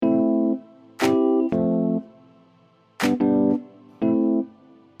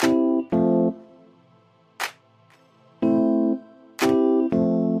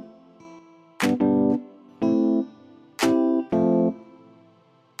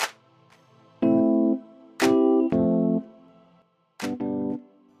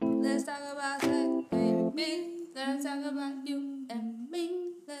about you and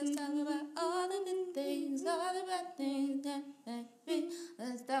me. Let's talk about all the good things, all the bad things that make me.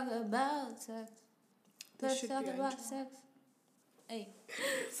 Let's talk about sex. Let's talk about sex. Hey.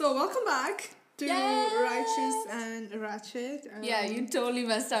 So welcome back to Yes! Righteous and Ratchet. Yeah, you totally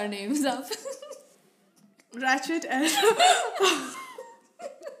messed our names up. Ratchet and...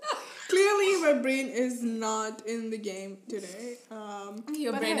 Clearly my brain is not in the game today.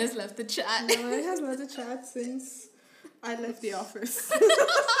 Your brain has left the chat. No, it has left the chat since I left the office.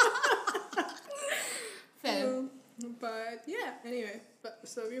 Fair. But yeah, anyway.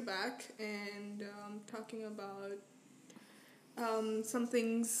 So we're back and talking about some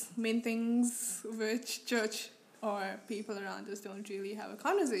things, main things which church or people around us don't really have a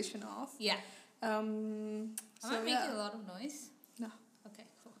conversation of. Yeah. Am I making a lot of noise? No. Okay,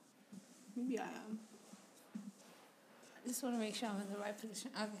 cool. Maybe I am. I just want to make sure I'm in the right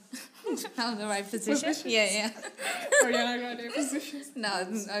position. Okay. I'm in the right position? Yeah. Ariana Grande positions. No,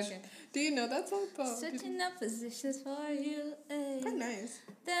 okay. Do you know that song? Switching up positions for you. Quite nice.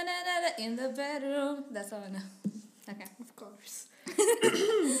 Da-da-da-da, in the bedroom. That's all I know. Okay. Of course.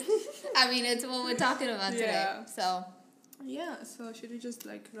 I mean, it's what we're talking about today. So. Yeah, so should we just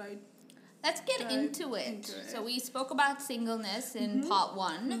write? Let's get into it. So we spoke about singleness in part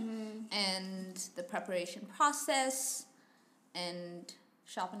 1 and the preparation process and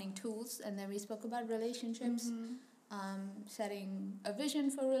sharpening tools, and then we spoke about relationships, setting a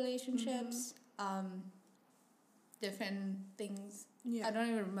vision for relationships, different things. Yeah. I don't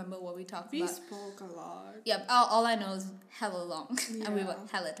even remember what we talked about. We spoke a lot. Yeah, all I know is hella long, and we were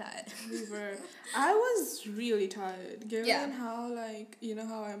hella tired. I was really tired, given how,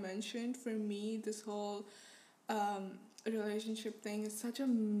 how I mentioned, for me, this whole relationship thing is such a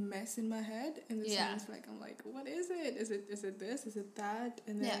mess in my head, in the sense, I'm like, what is it? Is it this? Is it that?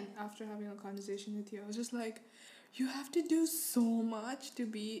 And then after having a conversation with you, I was just like, you have to do so much to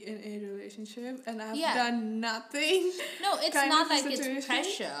be in a relationship, and I've done nothing. No, it's not like it's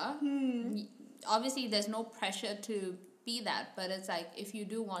pressure. Obviously, there's no pressure to be that, but it's like, if you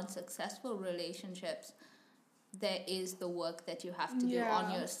do want successful relationships, there is the work that you have to do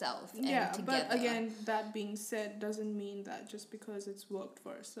on yourself and together. But again, that being said, doesn't mean that just because it's worked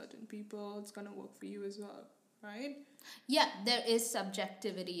for certain people, it's gonna work for you as well, right? Yeah, there is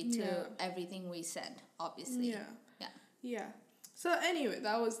subjectivity to everything we said, obviously. Yeah. So anyway,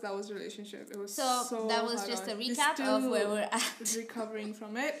 that was relationship. It was so that was just a recap of where we're at. Recovering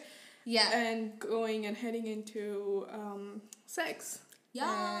from it. Yeah. And going and heading into sex.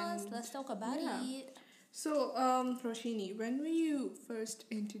 Yes, let's talk about it. So, Roshini, when were you first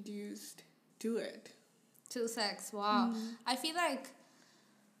introduced to it? To sex, wow. I feel like,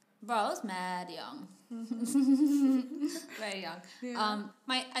 bro, I was mad young. Very young. Yeah.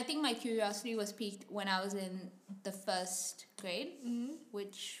 I think my curiosity was piqued when I was in the first grade,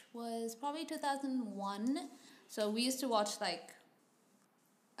 which was probably 2001. So we used to watch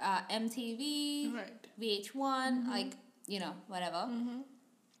MTV, VH1, whatever.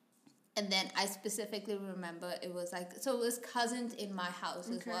 And then I specifically remember it was it was cousins in my house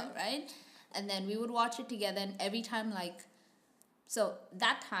as well, right? And then we would watch it together, and every time so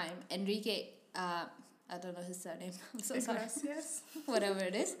that time Enrique, I don't know his surname, I'm so sorry. Yes. Whatever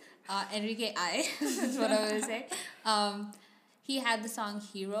it is, Enrique I is what I would say. He had the song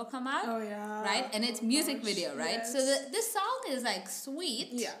Hero come out. Oh yeah. Right, and it's music video, right? Yes. So this song is sweet.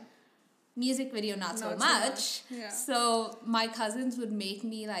 Yeah. Music video not so much. Yeah. So my cousins would make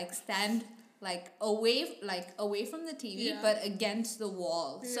me stand away from the TV but against the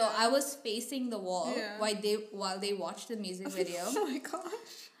wall. So I was facing the wall while they watched the music video. Oh my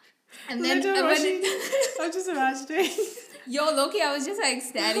gosh. And then I'm just imagining. Yo, Loki, I was just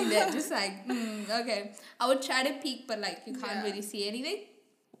standing there, just okay. I would try to peek, but you can't really see anything.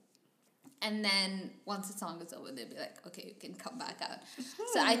 And then once the song is over, they'd be like, okay, you can come back out.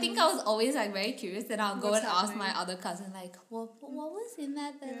 So I think I was always very curious. Then I'll go and ask my other cousin, well, what was in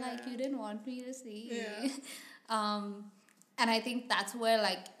that you didn't want me to see? Yeah. And I think that's where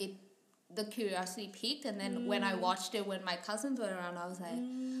the curiosity peaked. And then when I watched it when my cousins were around, I was like,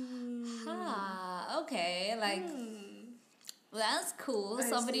 okay, that's cool.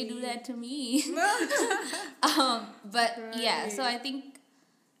 Somebody do that to me. But yeah, so I think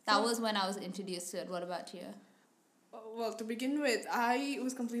that was when I was introduced to it. What about you? Well, to begin with, I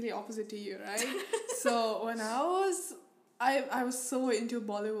was completely opposite to you, right? So when I was so into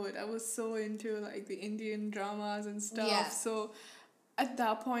Bollywood. I was so into the Indian dramas and stuff. Yeah. So at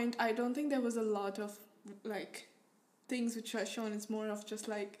that point, I don't think there was a lot of things which are shown, it's more of just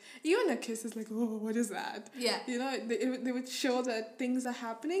like, even a kiss is like, oh, what is that? Yeah. You know, they would show that things are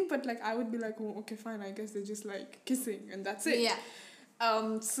happening, but like I would be like, oh, okay, fine, I guess they're just like kissing and that's it. Yeah.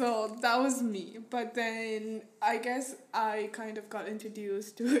 So that was me. But then I guess I kind of got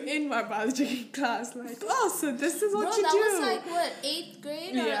introduced to in my biology class, like, oh, so this is what you do. That was like what, 8th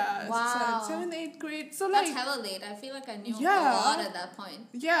grade? Yeah, wow. 7th, 8th grade. So like, that's hella late. I feel like I knew a lot at that point.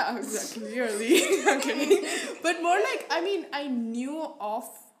 Yeah, clearly. Okay, but more like, I mean, I knew of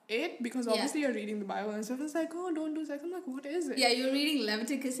it because obviously you're reading the Bible and stuff. It's like, oh, don't do sex. I'm like, what is it? Yeah, you're reading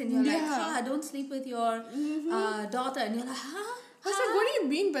Leviticus and you're like, don't sleep with your daughter, and you're like, huh? I was like, what do you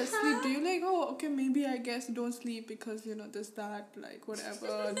mean by sleep? Do you like, oh, okay, maybe I guess don't sleep because, you know, this, that, like,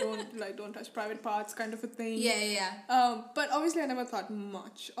 whatever, don't touch private parts kind of a thing. Yeah. But obviously I never thought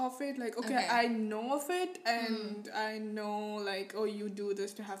much of it. Like, okay. I know of it and I know, like, oh, you do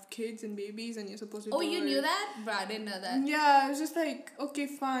this to have kids and babies and you're supposed to do it. Oh, you knew that? Bro, I didn't know that. Yeah, I was just like, okay,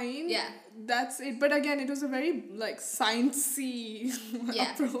 fine. Yeah. That's it. But again, it was a very, like, sciencey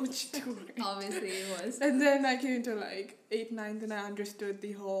approach to it. Obviously it was. And then I came to, like, 8th, 9th, and I understood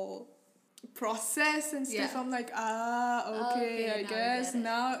the whole process and stuff. I'm like, okay, I guess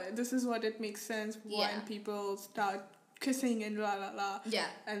now this is what it makes sense when people start kissing and la la la. Yeah.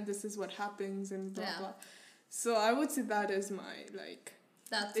 And this is what happens and blah blah. So I would say that is my, like,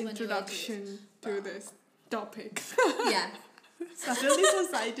 that's introduction to this topic. Yeah. Suddenly so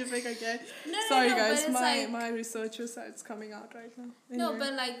scientific again. Sorry guys, my researcher side's coming out right now. Anyway. No,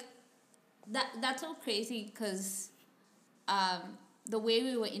 but like that's so crazy because the way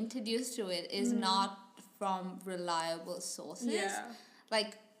we were introduced to it is not from reliable sources. Yeah.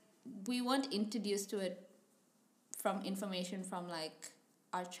 Like we weren't introduced to it from information from like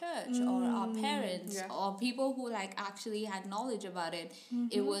our church or our parents or people who like actually had knowledge about it.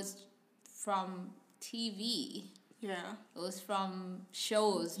 It was from TV. Yeah. It was from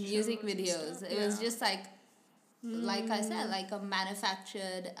shows, music videos. It was just like I said, like a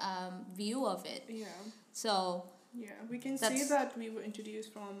manufactured view of it. Yeah. So yeah, we can say that we were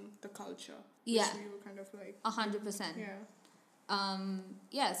introduced from the culture. Which we were kind of like 100%.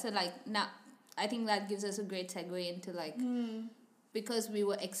 Yeah. So like now, I think that gives us a great segue into like because we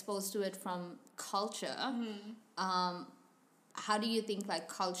were exposed to it from culture. How do you think like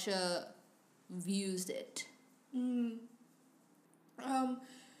culture views it?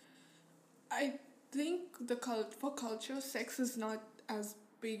 I think for culture, sex is not as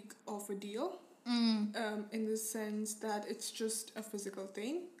big of a deal. In the sense that it's just a physical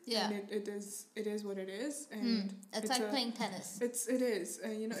thing. Yeah. And it is what it is. And it's like playing tennis. It is.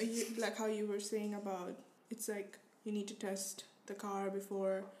 And you know, like how you were saying about, it's like you need to test the car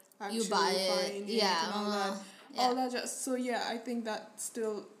before actually you buy it. And all that. All that just, so yeah, I think that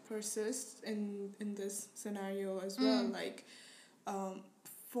still persists in this scenario as well. Like,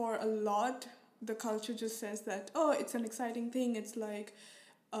 for a lot, the culture just says that, oh, it's an exciting thing. It's like,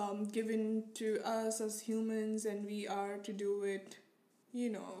 given to us as humans and we are to do it, you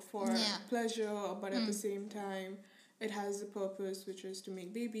know, for pleasure, but at the same time it has a purpose, which is to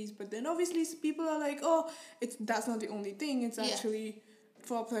make babies. But then obviously people are like, oh, that's not the only thing, it's actually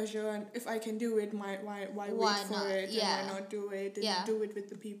for pleasure, and if I can do it, why wait for it, and why not do it, and do it with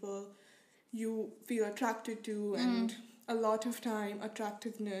the people you feel attracted to. And a lot of time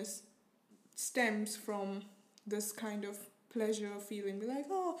attractiveness stems from this kind of pleasure feeling. Be like,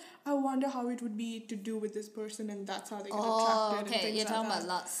 oh, I wonder how it would be to do with this person, and that's how they get attracted. Okay, and things you're talking like about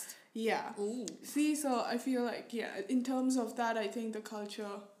lust. Yeah. Ooh. See, so I feel like in terms of that, I think the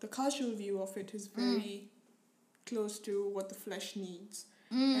cultural view of it is very close to what the flesh needs.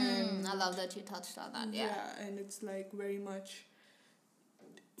 And I love that you touched on that. Yeah, and it's like very much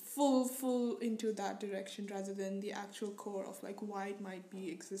full into that direction rather than the actual core of like why it might be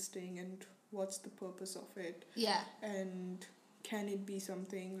existing and what's the purpose of it. Yeah. And can it be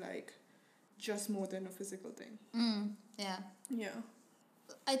something like just more than a physical thing? Yeah. Yeah.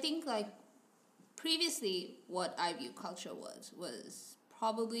 I think like previously what I view culture was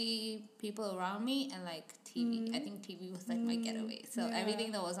probably people around me and like TV. I think TV was like my getaway. So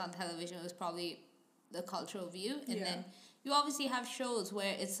everything that was on television was probably the cultural view. And then you obviously have shows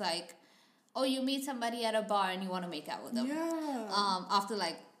where it's like, oh, you meet somebody at a bar and you want to make out with them. Yeah. After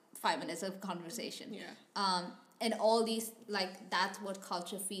like 5 minutes of conversation. Yeah. And all these, like, that's what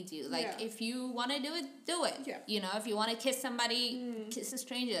culture feeds you. Like, if you want to do it, do it. Yeah. You know, if you want to kiss somebody, kiss a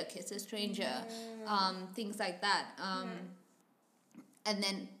stranger. Things like that. And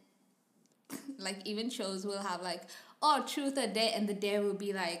then, like, even shows will have, like, oh, truth or dare, and the dare will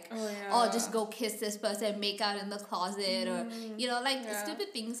be like, oh, just go kiss this person, make out in the closet, or, you know, like,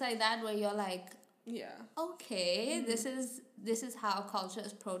 stupid things like that where you're like, okay, this is how culture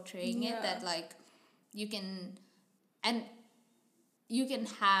is portraying it, that like you can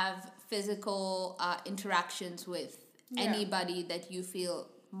have physical interactions with anybody that you feel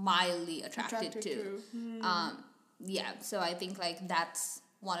mildly attracted to. So I think like that's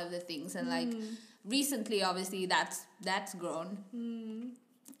one of the things, and like recently obviously that's grown.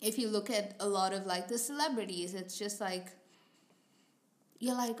 If you look at a lot of like the celebrities, it's just like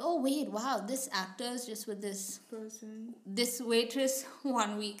you're like, oh wait, wow, this actor is just with this person, this waitress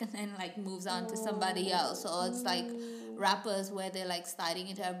 1 week, and then like moves on to somebody else. Or it's like rappers where they're like sliding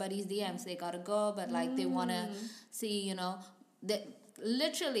into everybody's DMs. They gotta go, but like they wanna see, you know, they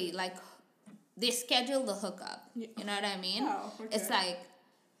literally like they schedule the hookup. You know what I mean? Oh, okay. It's like,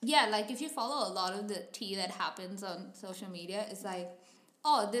 yeah, like if you follow a lot of the tea that happens on social media, it's like,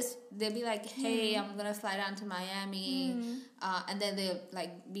 oh, they'll be like, hey, I'm gonna fly down to Miami, and then they'll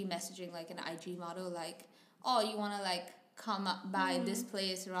like be messaging like an IG model like, oh, you wanna like come up by this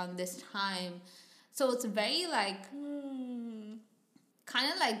place around this time. So it's very like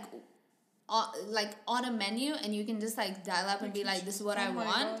kind of like on a menu, and you can just like dial up and be like, this is what I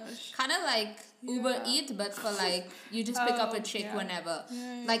want. Kind of like Uber Eats, but for like you just pick up a chick whenever.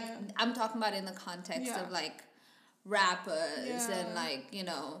 Like I'm talking about in the context of like rappers and like, you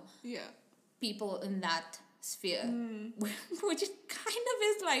know, people in that sphere, which kind of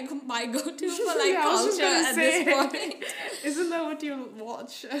is like my go-to for like culture at this point. Isn't that what you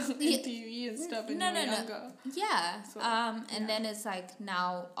watch on TV and stuff when you were younger? Yeah. So, and then it's like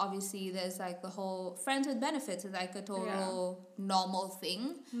now obviously there's like the whole friends with benefits is like a total normal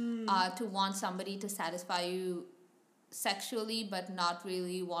thing to want somebody to satisfy you sexually but not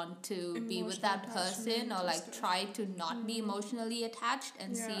really want to be with that person, or like try to not be emotionally attached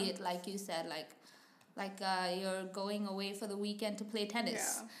and see it like you said, like you're going away for the weekend to play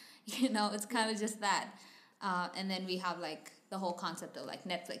tennis. You know, it's kind of just that. And then we have like the whole concept of like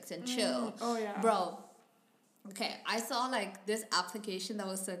Netflix and chill. Bro, okay, I saw like this application that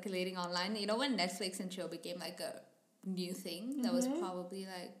was circulating online. You know, when Netflix and chill became like a new thing, that was probably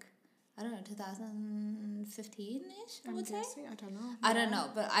like, I don't know, 2015-ish, I would say. I don't know,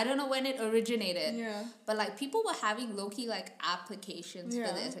 but I don't know when it originated. But like people were having low-key like applications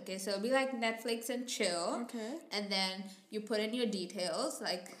for this, okay? So it'd be like Netflix and chill. And then you put in your details,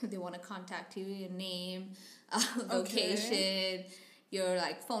 like they want to contact you, your name, location, your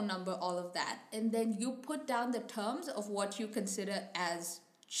like phone number, all of that. And then you put down the terms of what you consider as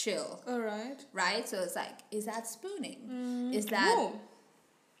chill. Alright. Right? So it's like, is that spooning? Is that...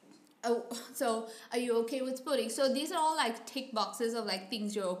 Oh, so are you okay with spooning? So these are all like tick boxes of like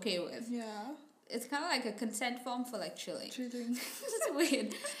things you're okay with. It's kind of like a consent form for like chilling. It's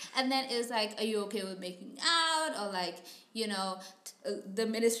weird. And then it's like, are you okay with making out? Or like, you know, the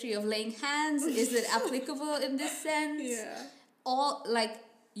ministry of laying hands, is it applicable in this sense? All like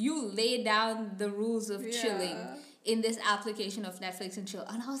you lay down the rules of chilling in this application of Netflix and chill.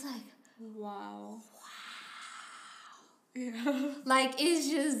 And I was like, wow. Like it's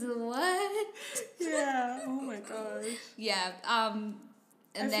just what? Oh my gosh.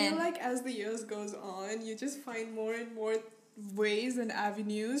 And I feel like as the years goes on, you just find more and more ways and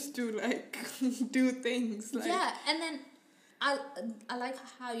avenues to like do things. Like, and then I like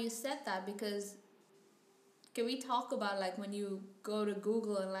how you said that, because can we talk about like when you go to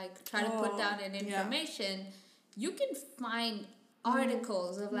Google and like try to put down an information, you can find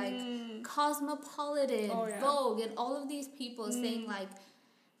articles of like Cosmopolitan, Vogue, and all of these people saying like,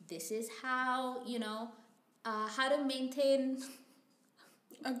 this is how, you know, how to maintain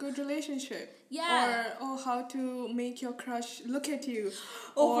a good relationship. Or how to make your crush look at you.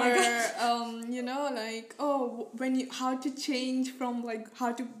 You know, like, how to change from like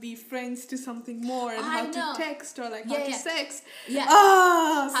how to be friends to something more, and how to text, or like how to sex.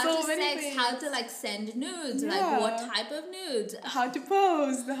 How to many sex, things. how to like send nudes, like what type of nudes. How to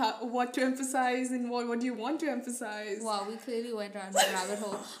pose, what to emphasize, and what do you want to emphasize. Wow, we clearly went down the rabbit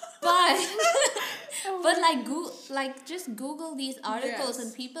hole. But like just Google these articles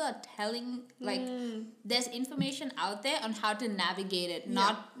and people are telling like there's information out there on how to navigate it,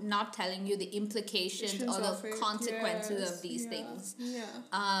 not telling you the implications or the consequences of these things.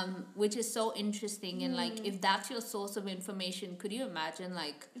 Which is so interesting. And like if that's your source of information, could you imagine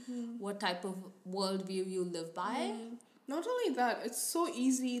like what type of worldview you live by? Not only that, it's so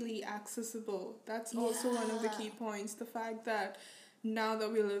easily accessible. That's also one of the key points. The fact that now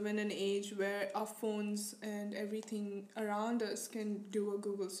that we live in an age where our phones and everything around us can do a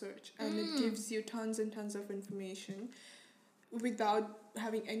Google search, and it gives you tons and tons of information. without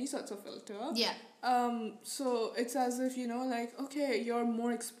having any sorts of filter. Yeah. So it's as if, like, okay, you're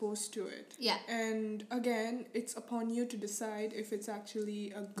more exposed to it. Yeah. And again, it's upon you to decide if it's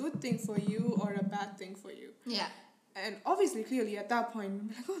actually a good thing for you or a bad thing for you. Yeah. And obviously, clearly, at that point, I'm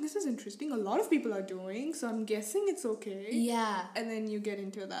like, oh, this is interesting. A lot of people are doing, so I'm guessing it's okay. Yeah. And then you get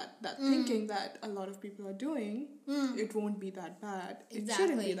into that thinking that a lot of people are doing, it won't be that bad. Exactly. It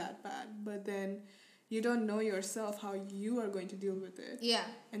shouldn't be that bad. But then you don't know yourself how you are going to deal with it. Yeah.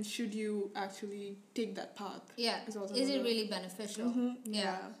 And should you actually take that path? Yeah. Is it really beneficial? Mm-hmm.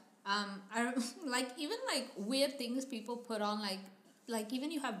 Yeah. I like even like weird things people put on like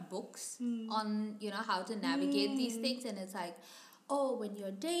even you have books on how to navigate these things, and it's like, oh, when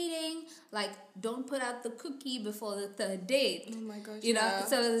you're dating, like don't put out the cookie before the third date. Oh my gosh.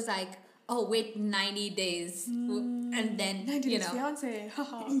 So it's like, oh, wait 90 days and then 90 days fiance.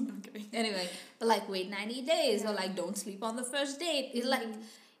 Haha. Okay. Anyway, but like wait 90 days or like don't sleep on the first date. It's like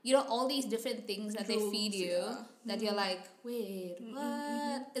all these different things that Rules, they feed you that you're like, wait,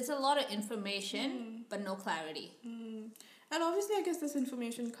 what? It's a lot of information but no clarity. And obviously, I guess this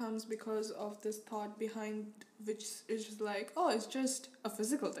information comes because of this thought behind, which is just like, oh, it's just a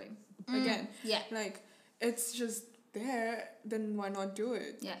physical thing. Again, like, it's just there, then why not do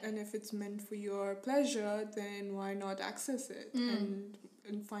it? Yeah. And if it's meant for your pleasure, then why not access it and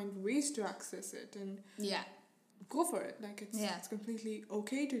find ways to access it and go for it. Like, it's completely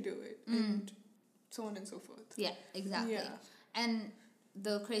okay to do it and so on and so forth. Yeah, exactly. Yeah. And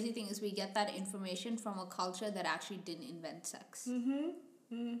the crazy thing is we get that information from a culture that actually didn't invent sex.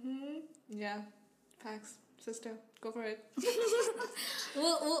 Yeah. Facts. Sister, go for it.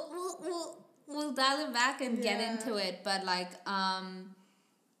 We'll dial it back and get into it, but like I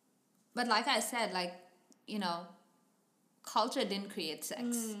said, like, culture didn't create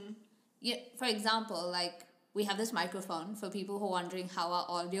sex. For example, like we have this microphone for people who are wondering how our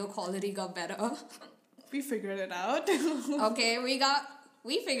audio quality got better. We figured it out. Okay,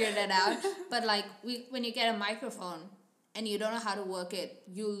 we figured it out. But like when you get a microphone and you don't know how to work it,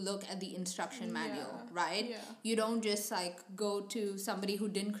 you look at the instruction manual, right? Yeah. You don't just like go to somebody who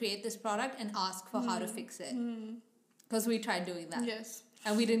didn't create this product and ask for how to fix it. Because we tried doing that. Yes.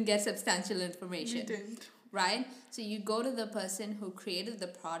 And we didn't get substantial information. We didn't. Right? So you go to the person who created the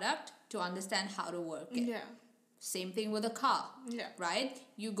product to understand how to work it. Yeah. Same thing with a car. Yeah. Right?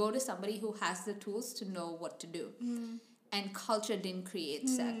 You go to somebody who has the tools to know what to do. And culture didn't create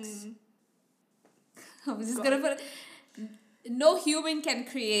sex. I was just going to put... No human can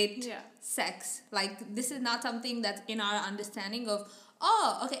create sex. Like, this is not something that's in our understanding of,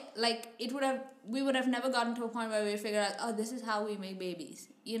 oh, okay, like, we would have never gotten to a point where we figure out, oh, this is how we make babies.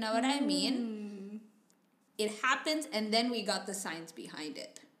 You know what I mean? It happens, and then we got the science behind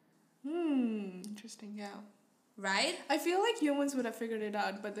it. Interesting, yeah. Right? I feel like humans would have figured it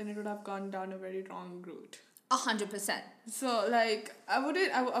out, but then it would have gone down a very wrong route. 100%. So, like, I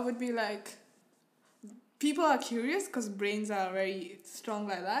would be like, people are curious because brains are very strong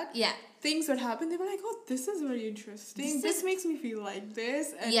like that. Yeah. Things would happen, they were like, oh, this is very interesting. This makes me feel like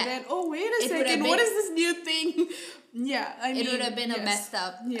this. And then, oh, wait a second, what is this new thing? I mean, it would have been a messed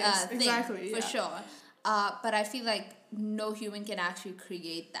up thing. Exactly. For sure. But I feel like no human can actually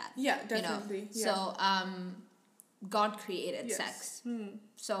create that. Yeah, definitely. So, God created sex.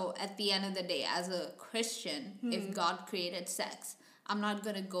 So at the end of the day, as a Christian, if God created sex, I'm not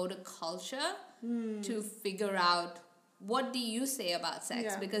going to go to culture to figure out what do you say about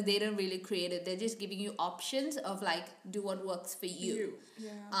sex, because they didn't really create it. They're just giving you options of like, do what works for you.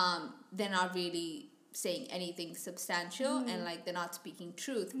 They're not really saying anything substantial and like they're not speaking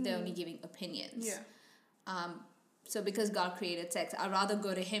truth. They're only giving opinions. So because God created sex, I'd rather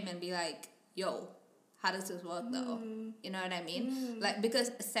go to him and be like, yo, how does this work though? You know what I mean? Like,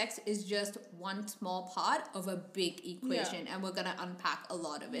 because sex is just one small part of a big equation and we're going to unpack a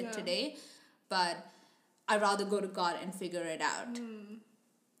lot of it today. But I'd rather go to God and figure it out.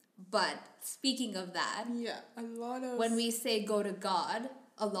 But speaking of that, when we say go to God,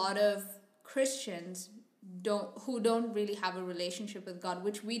 a lot of Christians who don't really have a relationship with God,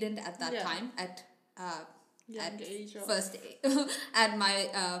 which we didn't at that time at my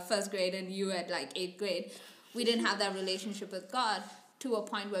first grade and you at like 8th grade, we didn't have that relationship with God to a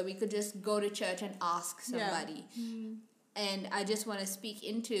point where we could just go to church and ask somebody. And I just want to speak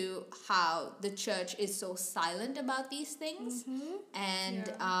into how the church is so silent about these things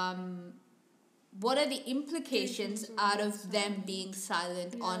and what are the implications out of them being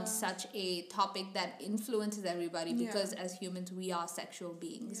silent on such a topic that influences everybody, because as humans we are sexual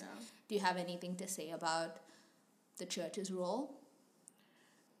beings. Do you have anything to say about the church's role?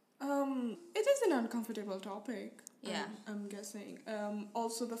 It is an an uncomfortable topic. Yeah. I'm guessing.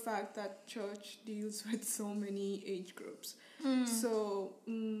 Also the fact that church deals with so many age groups. So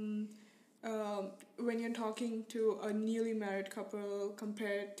when you're talking to a newly married couple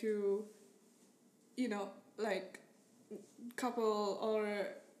compared to, you know, like couple or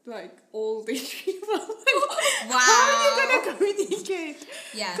like old age people, Wow. how are you gonna communicate?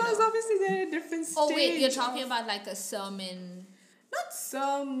 Yeah. Because No. obviously they're at different stages. Oh wait, you're talking about like a sermon. Not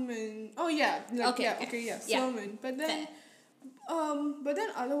sermon. Oh yeah, like Okay, yeah, okay. okay, yeah, Yeah. sermon. But then, but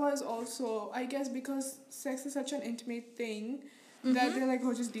then otherwise also, I guess because sex is such an intimate thing, that they're like,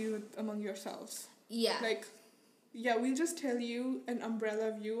 oh, just deal with among yourselves. Yeah. Like, yeah, we'll just tell you an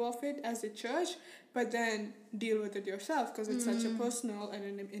umbrella view of it as a church, but then deal with it yourself because it's such a personal and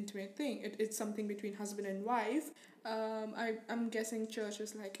an intimate thing. It's something between husband and wife. I'm guessing church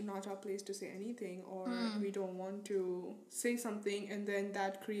is like not our place to say anything, or we don't want to say something, and then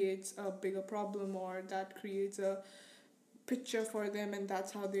that creates a bigger problem, or that creates a picture for them, and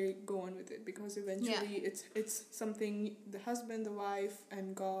that's how they go on with it, because eventually it's something the husband, the wife,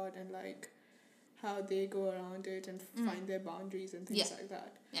 and God, and like how they go around it and find their boundaries and things like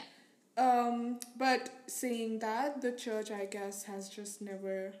that. Yeah. But saying that, the church, I guess, has just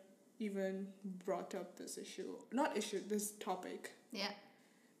never even brought up this this topic. Yeah.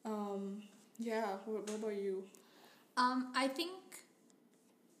 Yeah, what about you? I think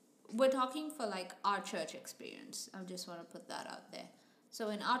we're talking for like our church experience. I just want to put that out there. So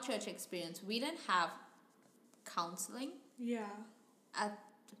in our church experience, we didn't have counseling. Yeah.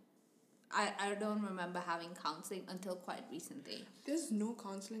 I don't remember having counseling until quite recently. There's no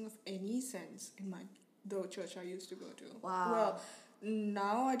counseling of any sense in the church I used to go to. Wow. Well,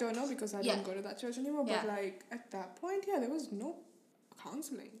 now I don't know because I don't go to that church anymore. But like at that point, there was no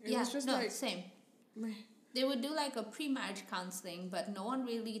counseling. It was just like same. Meh. They would do like a pre-marriage counseling, but no one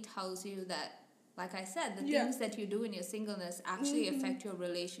really tells you that, like I said, the things that you do in your singleness actually affect your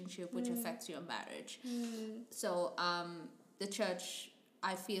relationship, which affects your marriage. So the church,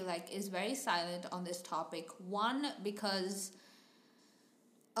 I feel like, is very silent on this topic. One, because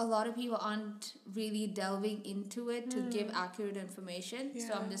a lot of people aren't really delving into it to give accurate information.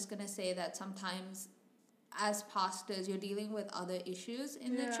 So I'm just going to say that sometimes as pastors, you're dealing with other issues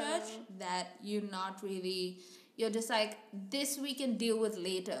in the church that you're just like, this we can deal with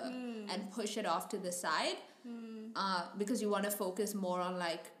later and push it off to the side because you want to focus more on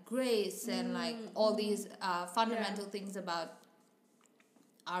like grace and like all these fundamental things about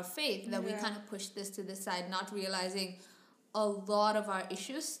our faith, that we kind of push this to the side, not realizing a lot of our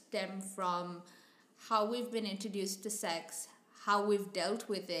issues stem from how we've been introduced to sex, how we've dealt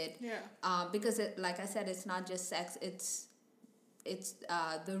with it. Because like I said, it's not just sex, it's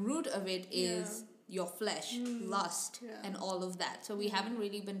the root of it is your flesh, lust, and all of that. So we haven't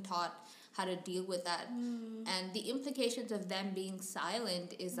really been taught how to deal with that. And the implications of them being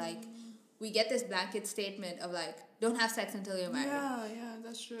silent is like, we get this blanket statement of like, don't have sex until you're married. Yeah,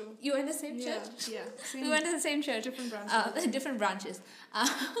 that's true. You went to the same church? Yeah. We went to the same church. Different branches. Different branches.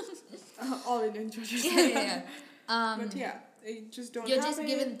 All Indian churches. Yeah. But yeah, you just don't You're have just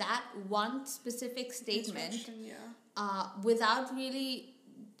given that one specific statement yeah. Without really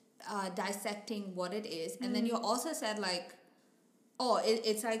dissecting what it is. And then you also said like, oh,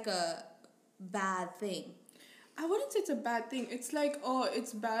 it's like a bad thing. I wouldn't say it's a bad thing. It's like, oh,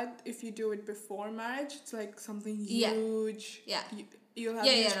 it's bad if you do it before marriage. It's like something huge. Yeah. You'll have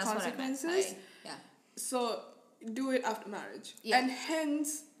huge that's consequences. What I meant. Yeah. So do it after marriage. Yeah. And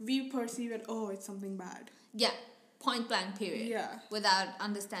hence we perceive it, oh, it's something bad. Yeah. Point blank period. Yeah. Without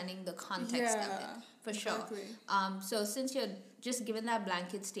understanding the context of it. For exactly. Sure. So since you're just given that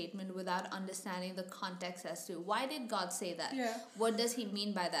blanket statement without understanding the context as to why did God say that? Yeah. What does he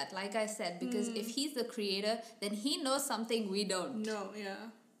mean by that? Like I said, because if he's the creator, then he knows something we don't. No, yeah.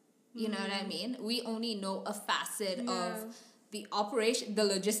 You know what I mean? We only know a facet of the operation, the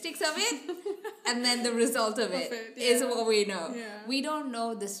logistics of it, and then the result of it is what we know. Yeah. We don't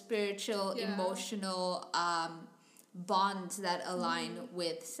know the spiritual, emotional bonds that align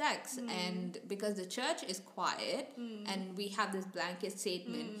with sex. And because the church is quiet and we have this blanket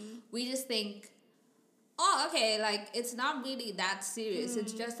statement, we just think, oh, okay, like it's not really that serious.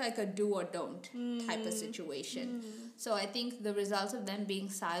 It's just like a do or don't type of situation. So I think the result of them being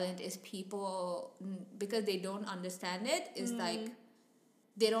silent is people, because they don't understand it, is like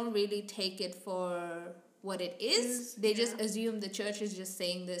they don't really take it for what it is. They just assume the church is just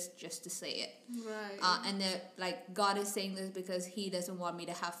saying this just to say it. Right. And they're like, God is saying this because he doesn't want me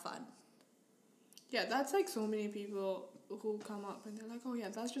to have fun. Yeah, that's like so many people who come up and they're like, oh yeah,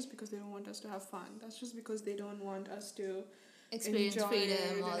 that's just because they don't want us to have fun. That's just because they don't want us to experience enjoy freedom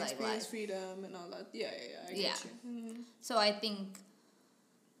it or and like experience life. freedom and all that. Yeah, I get you. So I think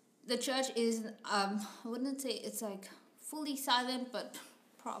the church is I wouldn't say it's like fully silent, but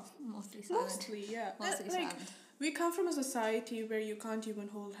mostly silent. Mostly, yeah. Mostly Like, silent. we come from a society where you can't even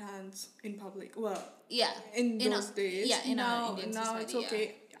hold hands in public. Well, Yeah. in those days. Yeah, in our now, Indian now society, it's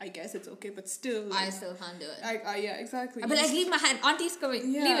okay. I guess it's okay, but still. I still can't do it. Yeah, exactly. I'd be like, leave my hand. Auntie's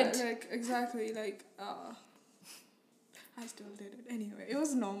coming. Yeah, Leave it. like, exactly. Like, I still did it. Anyway, it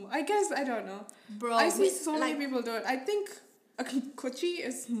was normal. I guess, I don't know. Bro, I see so many people do it. I think Kochi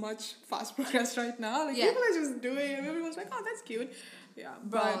is much fast progressed right now. Like, people are just doing it. Everyone's like, oh, that's cute. Yeah.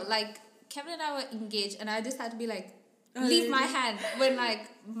 Bro, like, Kevin and I were engaged, and I just had to be like, leave my hand. When, like,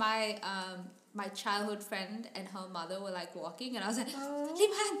 my childhood friend and her mother were like walking, and I was like, leave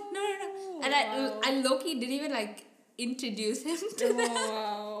my hand, no. And I low-key didn't even like introduce him to them.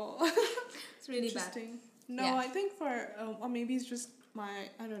 Wow. It's really bad. No, I think or maybe it's just I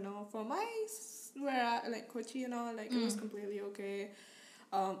don't know, for where I, like Kochi and all, like it was completely okay.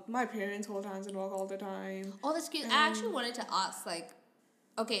 My parents hold hands and walk all the time. Oh, that's cute. I actually wanted to ask, like,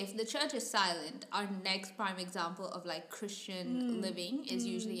 okay, if the church is silent, our next prime example of like Christian living is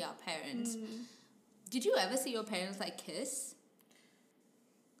usually our parents. Did you ever see your parents like kiss?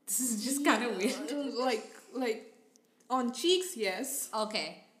 This is just kind of weird. Like on cheeks, yes.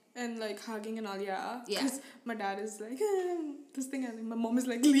 Okay. And like hugging and all, yeah. Yeah. Because my dad is like, this thing, and my mom is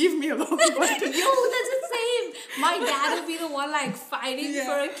like, leave me alone. Yo, that's the same. My dad would be the one like fighting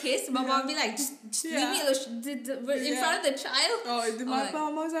for a kiss. My mom would be like, just leave me alone in front of the child. Oh, my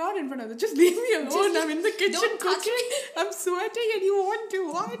mom was out in front of it. Just leave me alone. I'm in the kitchen don't touch cooking. me. I'm sweating and you want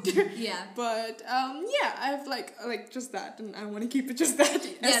to what? Yeah. But yeah, I have like just that, and I want to keep it just that.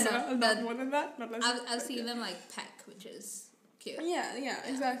 Not more than that. Not less. I've seen them like peck, which is cute. Yeah,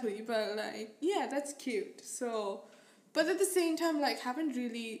 exactly. But like, yeah, that's cute. So, but at the same time, like, haven't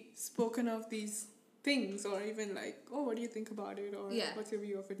really spoken of these things, or even like, oh, what do you think about it, or what's your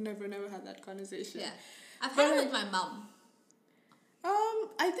view of it? Never had that conversation. Yeah, I've had it with my mom.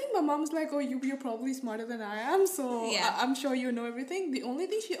 I think my mom's like, oh, you're probably smarter than I am, so I'm sure you know everything. The only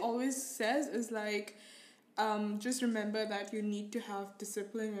thing she always says is like, just remember that you need to have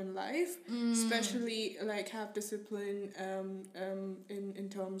discipline in life, especially like have discipline in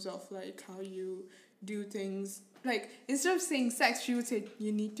terms of like how you do things. Like, instead of saying sex, she would say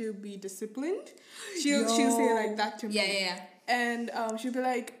you need to be disciplined. She'll say like that to me. Yeah. And she'll be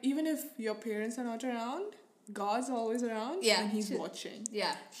like, even if your parents are not around, God's always around, and He's watching.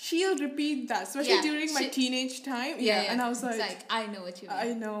 Yeah. She'll repeat that, especially during my teenage time. Yeah. And I was like, I know what you mean.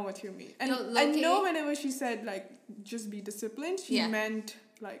 I know what you mean. And I know whenever she said like, just be disciplined, she meant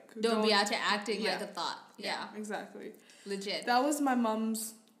like, don't be out here acting like a thought. Yeah. Exactly. Legit. That was my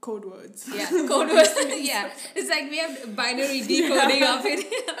mom's code words. Yeah, code words. Yeah. It's like we have binary decoding of it.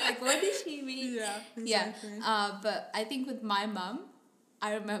 Like, what did she mean? Yeah, exactly. Yeah. But I think with my mom,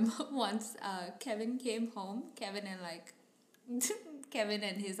 I remember once Kevin came home. Kevin and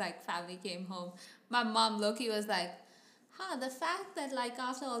his like family came home. My mom, Loki, was like, the fact that like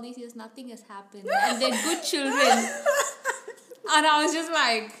after all these years nothing has happened and they're good children. And I was just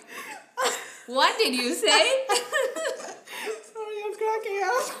like, what did you say? Sorry, I'm cracking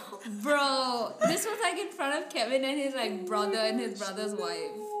up. Bro, this was like in front of Kevin and his like brother and his brother's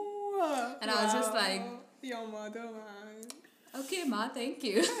wife. And I was just like, your mother, man. Okay, Ma, thank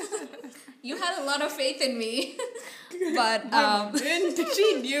you. You had a lot of faith in me. But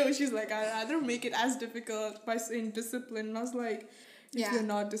she knew. She's like, I'd rather make it as difficult by saying discipline. And I was like, if you're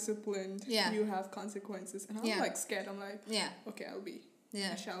not disciplined, you have consequences. And I was like scared. I'm like, okay, I'll be.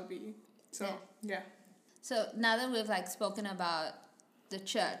 I shall be. So, yeah. So now that we've like spoken about the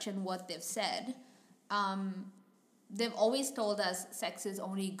church and what they've said, they've always told us sex is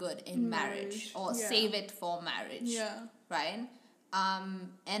only good in marriage or save it for marriage. Yeah. Right?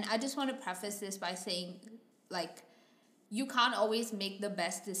 And I just want to preface this by saying, like, you can't always make the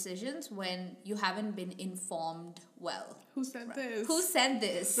best decisions when you haven't been informed well. Who said this? Who said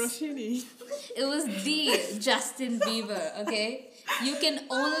this? Roshini. It was the Justin Bieber, okay? You can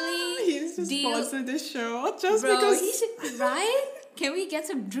only he needs to sponsor this show just bro, because... he should, right? Can we get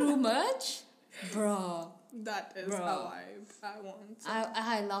some Drew merch? Bro. That is a vibe I want.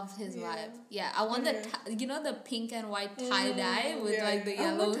 I love his vibe. Yeah, I want the the pink and white tie dye with like the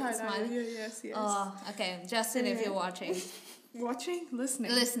yellow smile. Yes. Oh, okay, Justin, if you're watching,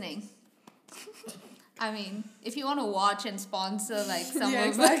 listening. I mean, if you want to watch and sponsor like some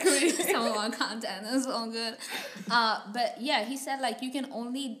of our content, that's all good. But yeah, he said like you can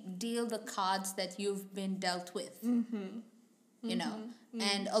only deal the cards that you've been dealt with. you know.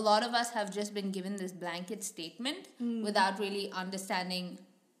 And a lot of us have just been given this blanket statement without really understanding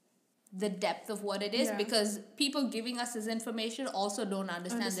the depth of what it is, because people giving us this information also don't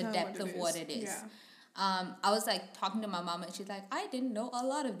understand the depth of what it is. I was like talking to my mom and she's like, I didn't know a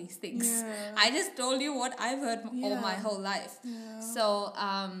lot of these things. I just told you what I've heard all my whole life. So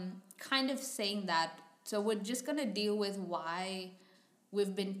kind of saying that, so we're just going to deal with why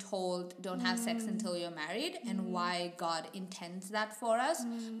we've been told don't have sex until you're married and why God intends that for us.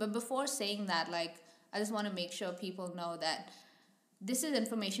 But before saying that, like, I just want to make sure people know that this is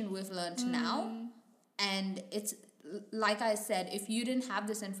information we've learned now, and it's like I said, if you didn't have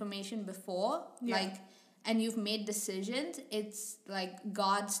this information before, like, and you've made decisions, it's like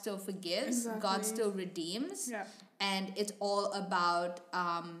God still forgives, God still redeems, and it's all about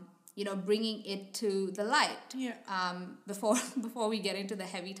you know, bringing it to the light. Before we get into the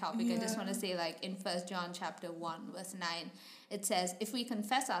heavy topic, I just want to say, like, in 1 John chapter 1 verse 9, it says, if we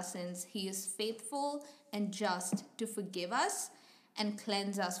confess our sins, he is faithful and just to forgive us and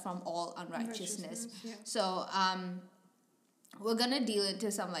cleanse us from all unrighteousness. So we're gonna deal into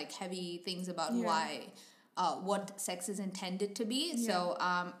some like heavy things about why what sex is intended to be. So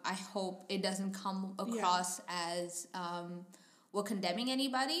I hope it doesn't come across as we're condemning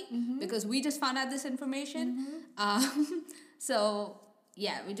anybody, because we just found out this information. So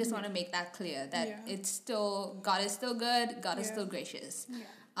yeah, we just want to make that clear that it's still, God is still good, God is still gracious.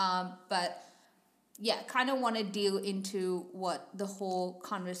 But yeah, kind of want to deal into what the whole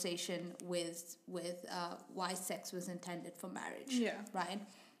conversation with why sex was intended for marriage, right?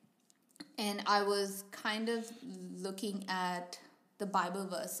 And I was kind of looking at the Bible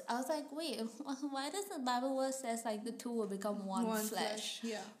verse. I was like, wait, why does the Bible verse says like the two will become one flesh?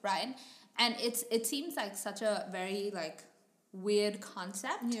 Right? And it seems like such a very like weird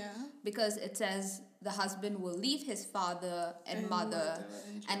concept, because it says the husband will leave his father and mother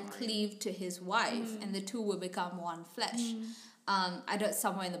and cleave to his wife, and the two will become one flesh. I don't,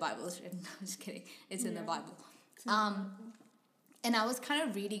 somewhere in the Bible it's written. I'm just kidding. It's in the Bible. And I was kind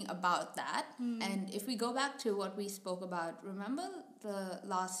of reading about that, and if we go back to what we spoke about, remember the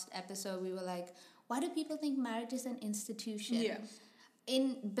last episode, we were like, why do people think marriage is an institution?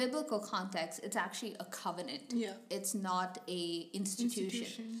 In biblical context, it's actually a covenant. It's not a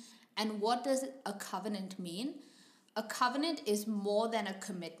institution. And what does a covenant mean? A covenant is more than a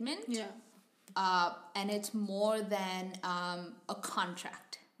commitment. And it's more than a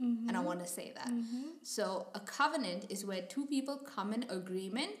contract. And I want to say that. So a covenant is where two people come in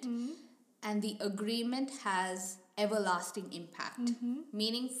agreement, and the agreement has everlasting impact.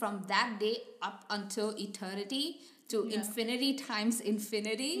 Meaning from that day up until eternity, to infinity times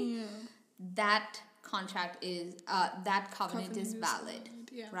infinity, that contract is, that covenant is valid,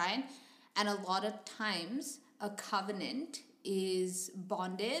 right? And a lot of times, a covenant is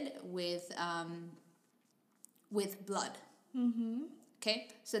bonded with blood. Okay,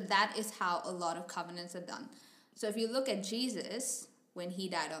 so that is how a lot of covenants are done. So if you look at Jesus, when he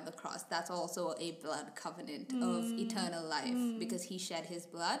died on the cross, that's also a blood covenant of eternal life, because he shed his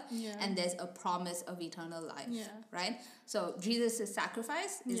blood, and there's a promise of eternal life, right? So Jesus'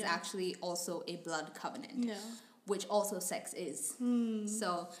 sacrifice is actually also a blood covenant, which also sex is.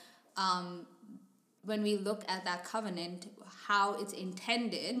 So when we look at that covenant, how it's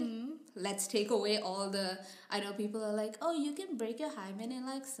intended, let's take away all the, I know people are like, oh, you can break your hymen in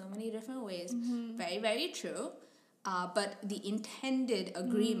like so many different ways. Very, very true. But the intended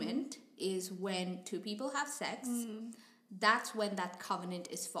agreement is when two people have sex, that's when that covenant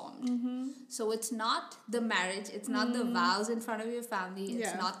is formed. So it's not the marriage, it's not the vows in front of your family,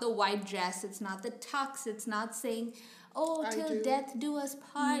 it's not the white dress, it's not the tux, it's not saying, oh, till death do us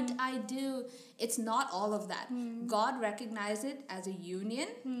part, I do. It's not all of that. God recognizes it as a union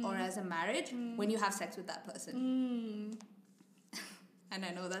or as a marriage when you have sex with that person. And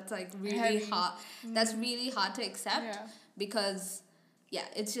I know that's like really hard. That's really hard to accept, because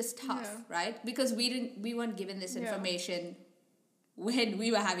it's just tough, right? Because we weren't given this information when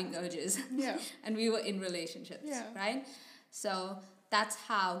we were having urges, and we were in relationships, right? So that's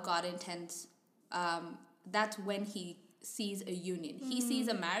how God intends. That's when he sees a union. He sees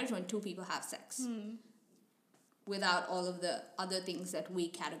a marriage when two people have sex, without all of the other things that we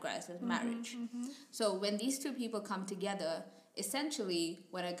categorize as marriage. So when these two people come together, essentially,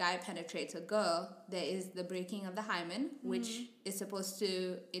 when a guy penetrates a girl, there is the breaking of the hymen, which is supposed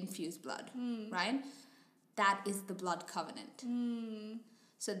to infuse blood, right? That is the blood covenant.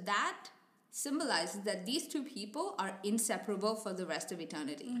 So that symbolizes that these two people are inseparable for the rest of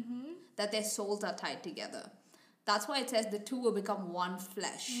eternity, that their souls are tied together. That's why it says the two will become one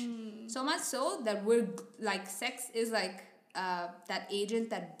flesh. So much so that we're like, sex is like that agent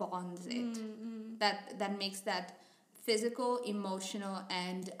that bonds it, that makes that physical, emotional,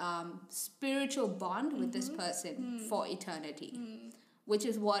 and spiritual bond with this person for eternity, which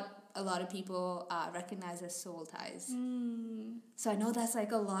is what a lot of people recognize as soul ties. So I know that's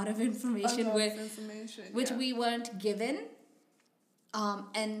like a lot of information, which we weren't given,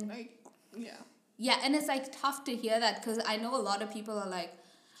 and like, yeah, and it's like tough to hear that, because I know a lot of people are like,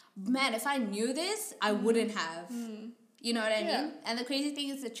 man, if I knew this, I wouldn't have. You know what I mean? And the crazy thing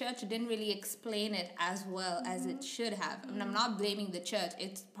is the church didn't really explain it as well as it should have. I mean, I'm not blaming the church.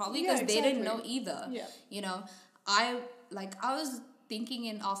 It's probably because they didn't know either. You know, I was thinking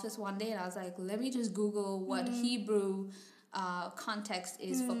in office one day, and I was like, let me just Google what Hebrew context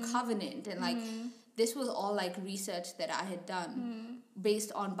is for covenant. And like, this was all like research that I had done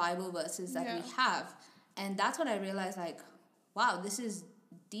based on Bible verses that we have. And that's when I realized, like, wow, this is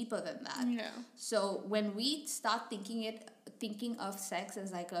deeper than that. So when we start thinking of sex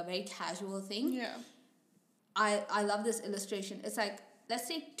as like a very casual thing, I love this illustration. It's like, let's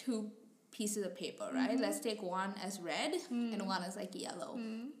take two pieces of paper, right? Let's take one as red and one as like yellow,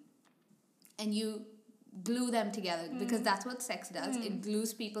 and you glue them together, because that's what sex does. It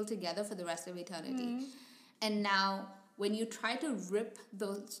glues people together for the rest of eternity. And now when you try to rip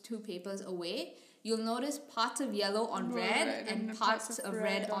those two papers away, you'll notice parts of yellow on red and parts of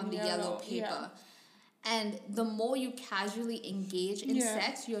red on the yellow paper. And the more you casually engage in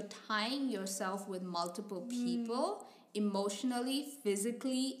sex, you're tying yourself with multiple people emotionally,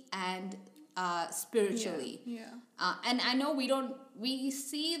 physically, and spiritually. And I know we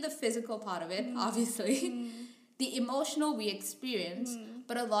see the physical part of it, obviously. The emotional we experience,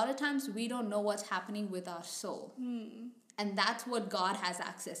 but a lot of times we don't know what's happening with our soul. And that's what God has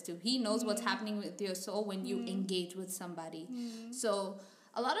access to. He knows what's happening with your soul when you engage with somebody. So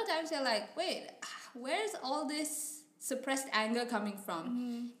a lot of times you're like, wait, where's all this suppressed anger coming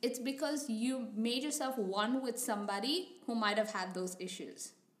from? It's because you made yourself one with somebody who might have had those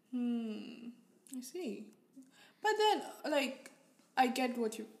issues. I see. But then, like, I get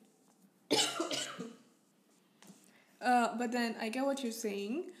what you... but then I get what you're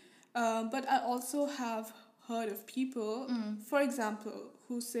saying. But I also have heard of people, for example,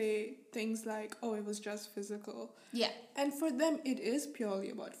 who say things like, oh, it was just physical. And for them, it is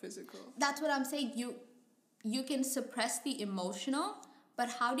purely about physical. That's what I'm saying. You can suppress the emotional, but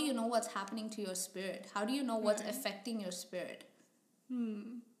how do you know what's happening to your spirit? How do you know what's affecting your spirit?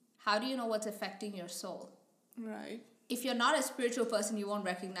 How do you know what's affecting your soul? Right. If you're not a spiritual person, you won't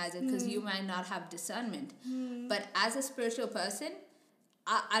recognize it because you might not have discernment. But as a spiritual person,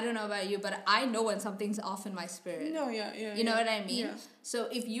 I don't know about you, but I know when something's off in my spirit. No, you know what I mean? So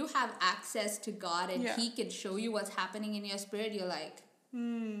if you have access to God and He can show you what's happening in your spirit, you're like,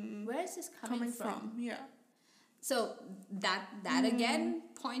 where is this coming from? So that again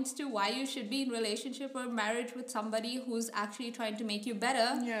points to why you should be in relationship or marriage with somebody who's actually trying to make you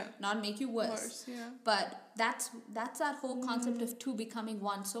better, not make you worse. But that's that whole concept of two becoming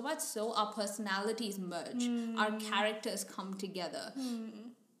one. So much so our personalities merge, our characters come together.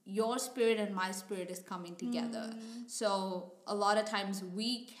 Your spirit and my spirit is coming together. So a lot of times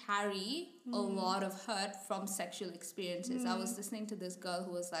we carry a lot of hurt from sexual experiences. I was listening to this girl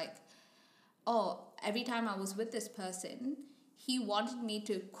who was like, oh, every time I was with this person, he wanted me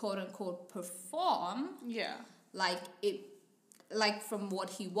to quote unquote perform like from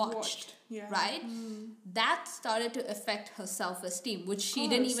what he watched. Right? That started to affect her self-esteem, which she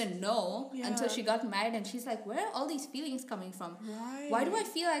didn't even know until she got married, and she's like, where are all these feelings coming from? Why do I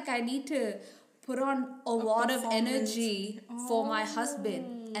feel like I need to put on a lot of energy for my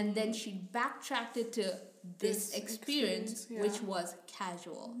husband? And then she backtracked it to this experience which was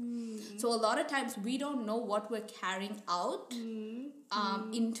casual. So a lot of times we don't know what we're carrying out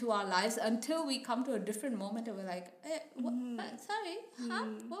into our lives until we come to a different moment and we're like, what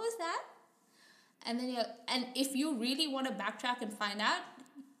was that? And then and if you really want to backtrack and find out,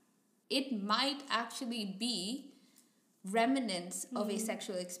 it might actually be remnants of a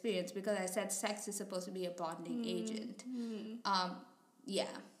sexual experience, because I said sex is supposed to be a bonding agent.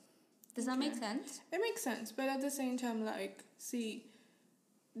 Does that make sense? It makes sense, but at the same time, like, see,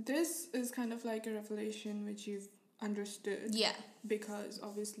 this is kind of like a revelation which you've understood. Because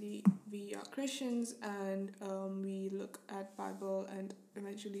obviously we are Christians and we look at Bible and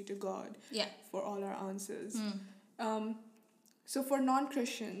eventually to God for all our answers. So for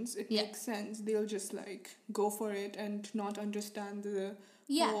non-Christians, it makes sense. They'll just like go for it and not understand the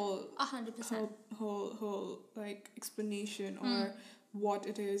whole 100% whole like explanation or what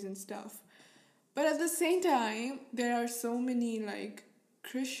it is and stuff. But at the same time, there are so many like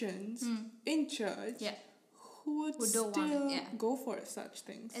Christians in church who would don't still want it, go for such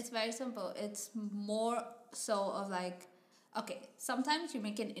things? It's very simple. It's more so of like, okay, sometimes you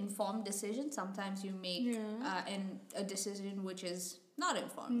make an informed decision, sometimes you make a decision which is not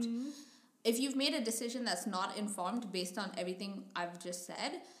informed. If you've made a decision that's not informed based on everything I've just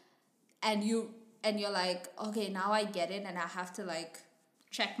said, and you're like, okay, now I get it and I have to like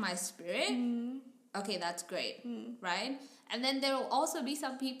check my spirit, okay, that's great, right? And then there will also be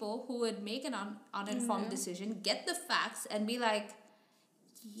some people who would make an uninformed decision, get the facts, and be like,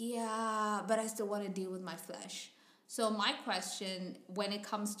 yeah, but I still want to deal with my flesh. So my question when it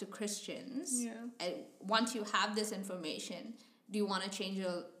comes to Christians, once you have this information, do you want to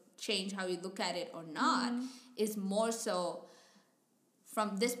change how you look at it or not, is more so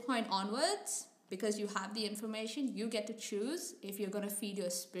from this point onwards, because you have the information, you get to choose if you're going to feed your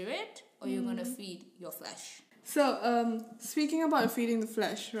spirit or you're going to feed your flesh. So, speaking about feeding the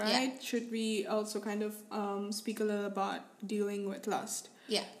flesh, right? Yeah. Should we also kind of speak a little about dealing with lust?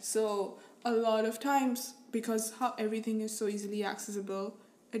 Yeah. So, a lot of times, because how everything is so easily accessible,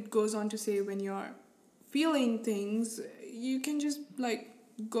 it goes on to say when you're feeling things, you can just like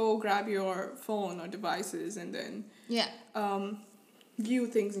go grab your phone or devices and then view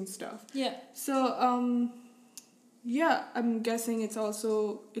things and stuff. Yeah. So, yeah, I'm guessing it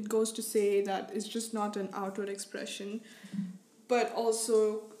goes to say that it's just not an outward expression, but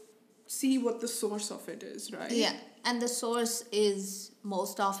also see what the source of it is, right? Yeah, and the source is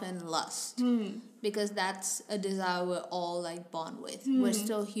most often lust, because that's a desire we're all like born with. We're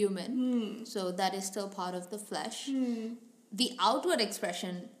still human, so that is still part of the flesh. The outward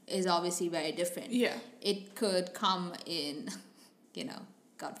expression is obviously very different. Yeah. It could come in,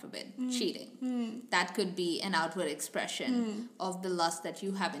 God forbid, cheating. That could be an outward expression of the lust that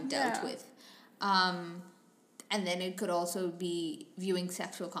you haven't dealt with. And then it could also be viewing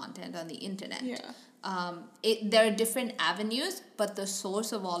sexual content on the internet. Yeah. There are different avenues, but the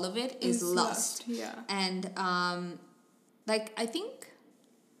source of all of it is lust. Yeah. And I think,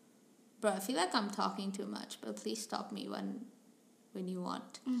 bro, I feel like I'm talking too much, but please stop me when you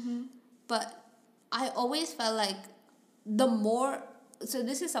want. But I always felt like the more... So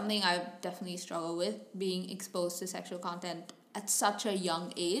this is something I definitely struggle with, being exposed to sexual content at such a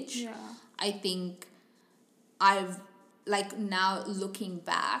young age. Yeah. I think I've, like, now looking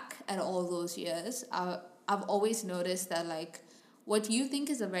back at all those years, I've always noticed that, like, what you think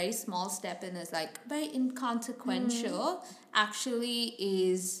is a very small step and is, like, very inconsequential actually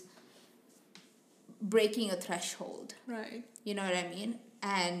is breaking a threshold. Right. You know what I mean?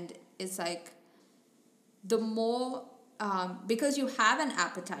 And it's, like, the more... because you have an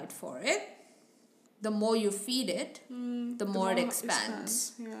appetite for it, the more you feed it, the more it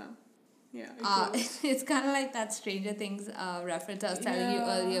expands. Yeah. It's kind of like that Stranger Things reference I was telling you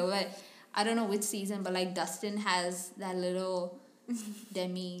earlier, where I don't know which season, but like Dustin has that little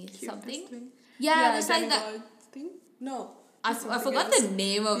Demi something. Thing. Yeah, it's like that thing. No, I forgot the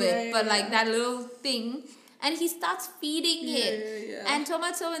name of it, but like that little thing. And he starts feeding it. Yeah. And so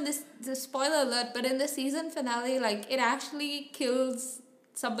much so in the spoiler alert, but in the season finale, like, it actually kills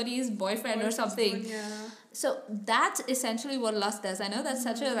somebody's boyfriend or something. Yeah. So that's essentially what lust does. I know that's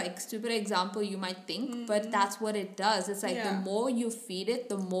such a, like, stupid example you might think, but that's what it does. It's like the more you feed it,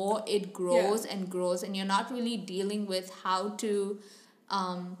 the more it grows and grows. And you're not really dealing with how to...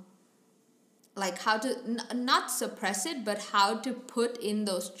 not suppress it, but how to put in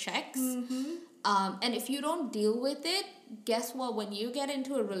those checks. And if you don't deal with it, guess what? When you get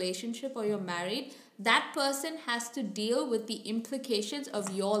into a relationship or you're married, that person has to deal with the implications of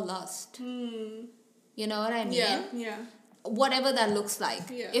your lust. You know what I mean? Yeah. Whatever that looks like.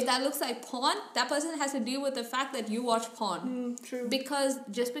 Yeah. If that looks like porn, that person has to deal with the fact that you watch porn. True. Because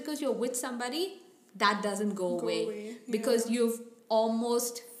just because you're with somebody, that doesn't go away. Yeah. Because you've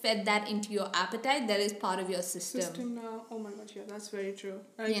almost fed that into your appetite that is part of your system now. Oh my gosh, yeah, that's very true.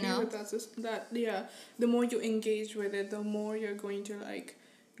 I agree with that system. The more you engage with it, the more you're going to like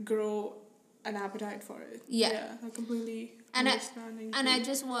grow an appetite for it. Yeah, I completely understand.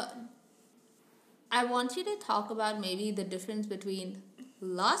 I want you to talk about maybe the difference between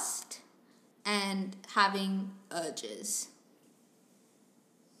lust and having urges.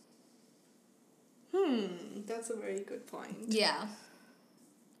 That's a very good point. Yeah.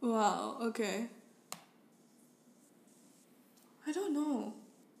 Wow, okay. I don't know.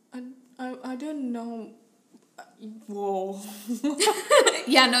 I don't know. Whoa.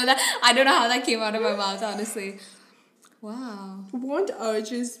 Yeah, no, I don't know how that came out of my mouth, honestly. Wow. Weren't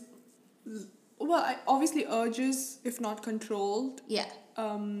urges... Well, obviously urges, if not controlled,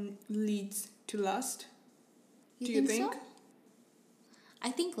 leads to lust. Do you think? So? I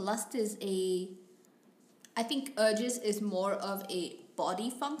think lust is a I think urges is more of a body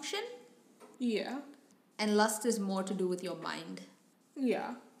function. Yeah. And lust is more to do with your mind.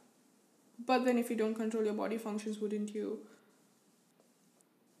 Yeah. But then if you don't control your body functions, wouldn't you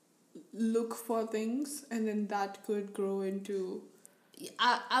look for things and then that could grow into...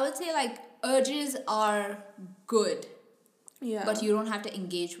 I would say like urges are good. Yeah. But you don't have to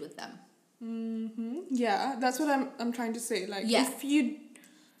engage with them. Yeah, that's what I'm trying to say. Like, if you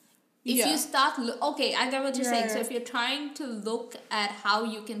start... okay, I get what you're saying. So if you're trying to look at how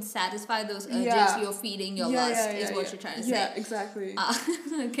you can satisfy those urges, you're feeding your lust, is what you're trying to say. Yeah, exactly.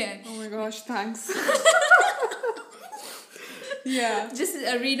 Okay. Oh my gosh, thanks. Yeah. Just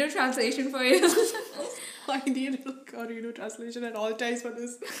a reader translation for you. I need a reader translation at all times for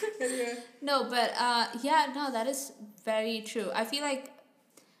this. Anyway. No, but that is very true. I feel like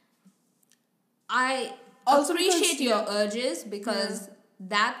I also appreciate your urges because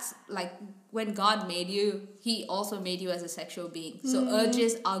that's like when God made you, He also made you as a sexual being. So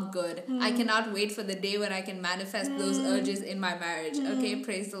urges are good. I cannot wait for the day when I can manifest those urges in my marriage. Okay,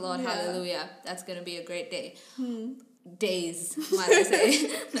 praise the Lord, hallelujah. That's gonna be a great day. Days, might I say.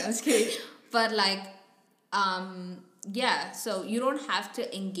 No, I was kidding. But like, so you don't have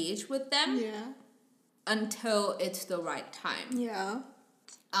to engage with them until it's the right time. Yeah.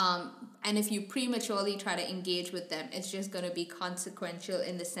 And if you prematurely try to engage with them, it's just going to be consequential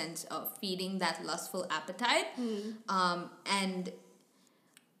in the sense of feeding that lustful appetite. And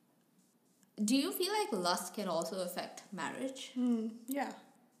do you feel like lust can also affect marriage? Yeah,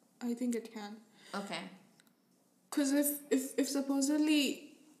 I think it can. Okay. Because if supposedly...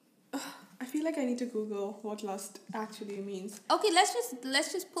 I feel like I need to Google what lust actually means. Okay,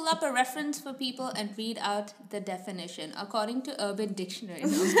 let's just pull up a reference for people and read out the definition according to Urban Dictionary.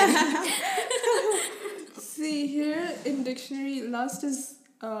 See here in dictionary, lust is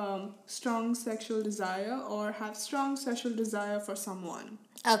strong sexual desire or have strong sexual desire for someone.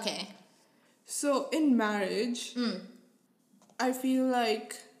 Okay. So in marriage, I feel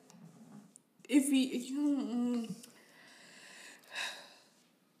like if we...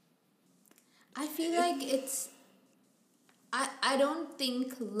 I feel like it's... I don't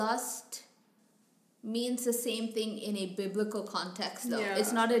think lust means the same thing in a biblical context, though. Yeah.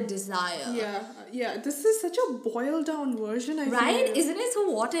 It's not a desire. Yeah. This is such a boiled down version, I right? feel. Isn't it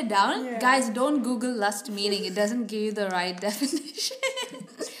so watered down? Yeah. Guys, don't Google lust meaning. It doesn't give you the right definition.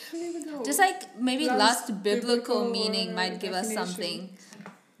 Just like maybe lust biblical meaning might give us something.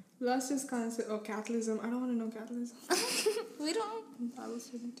 Lust is concept or catalysm. I don't want to know catalysm. We don't. Bible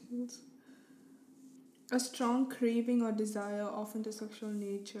study tools. A strong craving or desire, often to sexual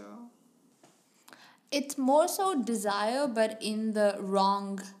nature. It's more so desire, but in the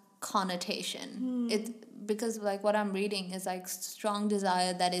wrong connotation. Because like what I'm reading is like strong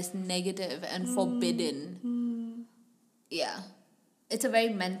desire that is negative and forbidden. Yeah. It's a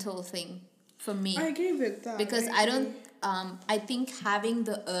very mental thing for me. I agree with that. Because I think having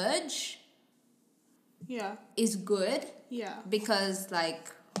the urge is good. Yeah. Because like,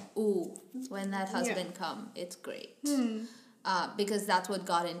 ooh, when that husband come, it's great. Because that's what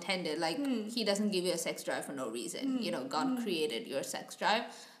God intended. Like, He doesn't give you a sex drive for no reason. You know, God created your sex drive.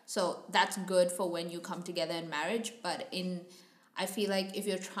 So that's good for when you come together in marriage. But I feel like if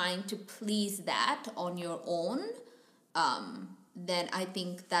you're trying to please that on your own, then I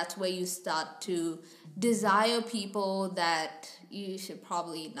think that's where you start to desire people that you should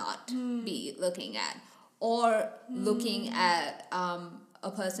probably not be looking at. Or looking at a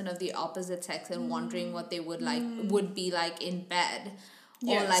person of the opposite sex and wondering what they would be like in bed.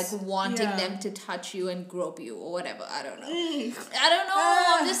 Yes. Or like wanting them to touch you and grope you or whatever. I don't know. I don't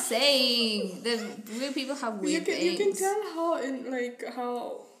know. I'm just saying. Weird people have weird things. You can tell how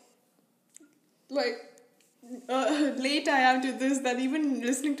late I am to this, that even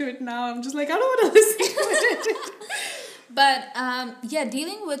listening to it now, I'm just like, I don't want to listen to it. But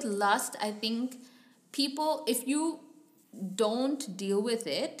dealing with lust, I think people, if you don't deal with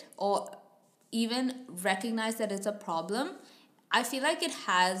it or even recognize that it's a problem, I feel like it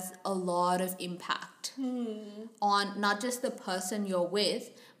has a lot of impact on not just the person you're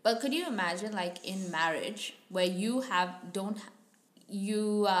with, but could you imagine like in marriage where you have that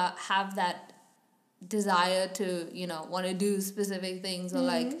desire to, want to do specific things or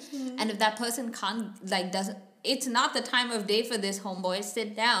and if that person doesn't, it's not the time of day for this, homeboy,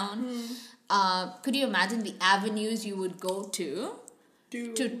 sit down. Could you imagine the avenues you would go to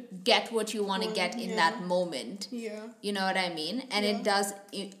get what you want to get in that moment? Yeah. You know what I mean? And it does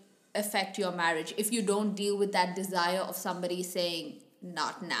affect your marriage if you don't deal with that desire of somebody saying,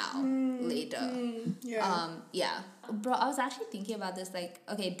 not now, later. Yeah. Bro, I was actually thinking about this. Like,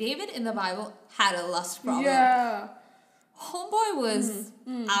 okay, David in the Bible had a lust problem. Yeah. Homeboy was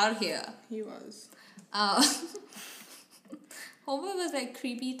out here. He was. Homeboy was like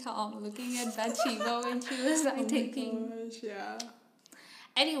creepy Tom looking at Bathsheba when she was like taking. Gosh, yeah.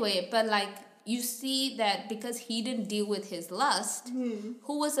 Anyway, but like you see that because he didn't deal with his lust,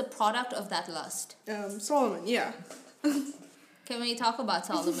 who was the product of that lust? Solomon, yeah. Can we talk about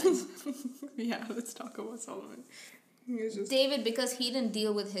Solomon? Yeah, let's talk about Solomon. David, because he didn't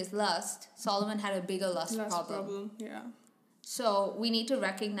deal with his lust, Solomon had a bigger lust problem. Yeah. So we need to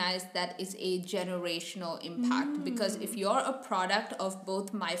recognize that it's a generational impact, because if you're a product of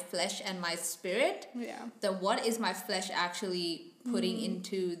both my flesh and my spirit, then what is my flesh actually putting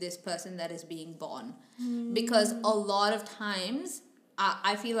into this person that is being born? Because a lot of times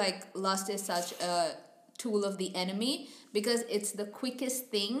I feel like lust is such a tool of the enemy, because it's the quickest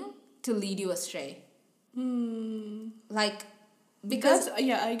thing to lead you astray. Like, because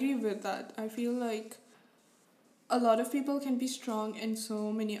I agree with that. I feel like a lot of people can be strong in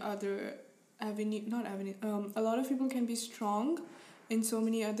so many other a lot of people can be strong in so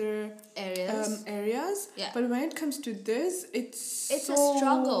many other areas. But when it comes to this, it's so a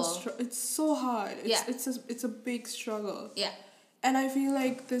struggle. It's so hard. It's a big struggle. Yeah. And I feel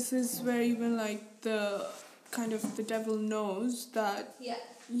like this is where even like the devil knows that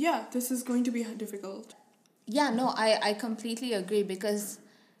this is going to be difficult. Yeah, no, I completely agree, because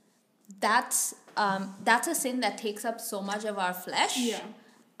that's a sin that takes up so much of our flesh. Yeah.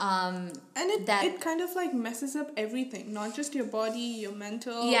 And it kind of like messes up everything, not just your body, your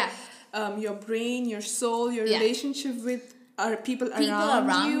mental, your brain, your soul, your relationship with people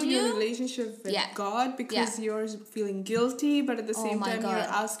around you, your relationship with God, because you're feeling guilty, but at the same time you're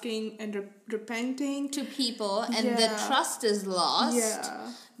asking and repenting to people, and the trust is lost.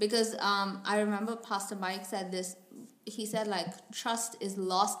 Because I remember Pastor Mike said this. He said like trust is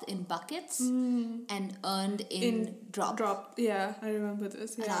lost in buckets and earned in drops. Yeah, I remember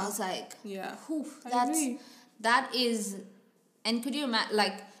this. Yeah. And I was like, I agree. That is, and could you imagine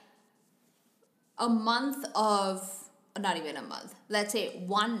like a month of, not even a month, let's say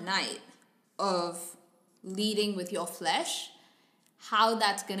one night of leading with your flesh, how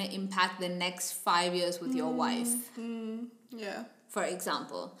that's going to impact the next 5 years with your wife. Yeah. For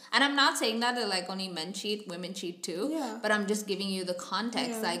example. And I'm not saying that like only men cheat, women cheat too. Yeah. But I'm just giving you the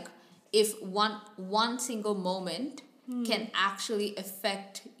context. Like if one single moment can actually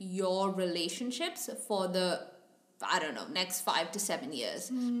affect your relationships for the, I don't know, next 5 to 7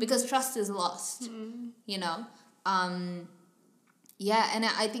 years. Because trust is lost. You know? And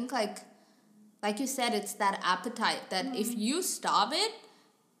I think like you said, it's that appetite that if you starve it,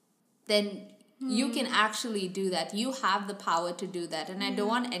 then you can actually do that. You have the power to do that. And I don't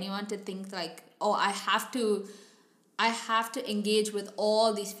want anyone to think like, oh, I have to engage with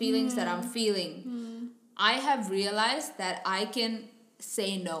all these feelings that I'm feeling. I have realized that I can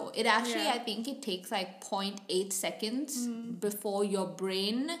say no. It actually, I think it takes like 0.8 seconds before your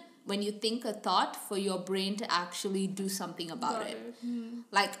brain, when you think a thought, for your brain to actually do something about it.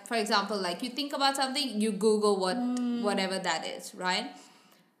 Like, for example, like you think about something, you Google whatever that is, right?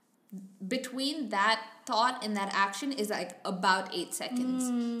 Between that thought and that action is like about 8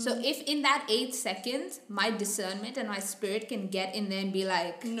 seconds. So if in that 8 seconds my discernment and my spirit can get in there and be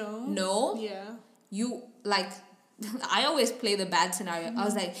like, no, you like, I always play the bad scenario. I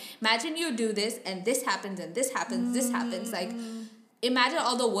was like, imagine you do this and this happens and this happens, this happens. Like, imagine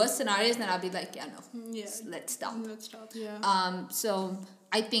all the worst scenarios, and I'll be like, let's stop. So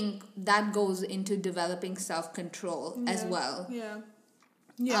I think that goes into developing self-control as well.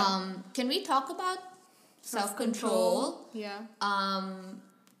 Can we talk about self-control?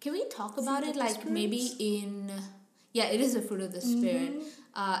 Can we talk about it like maybe in... Yeah, it is a fruit of the Spirit.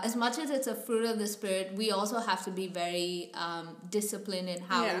 As much as it's a fruit of the Spirit, we also have to be very disciplined in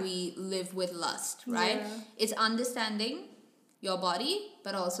how we live with lust, right? It's understanding your body,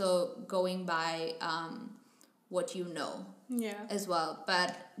 but also going by what you know as well.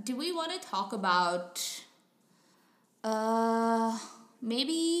 But do we want to talk about...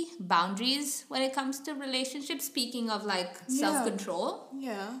 maybe boundaries when it comes to relationships, speaking of like self-control?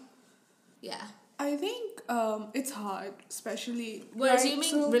 I think it's hard, especially... We're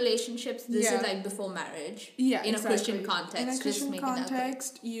assuming relationships, this is like before marriage. In a Christian context. In a Christian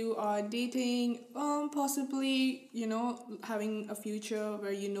context, you are dating, possibly, you know, having a future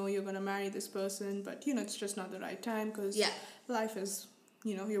where you know you're going to marry this person, but, you know, it's just not the right time because life is,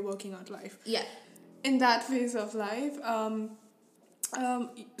 you know, you're working out life. In that phase of life,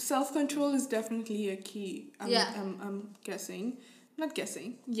 self-control is definitely a key, I'm guessing. not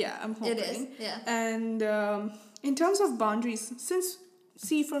guessing. Yeah, I'm hoping. It is, yeah. And in terms of boundaries,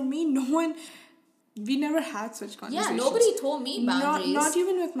 for me, we never had such conversations. Yeah, nobody told me boundaries. Not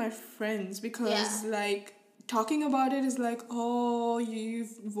even with my friends, because like talking about it is like, oh,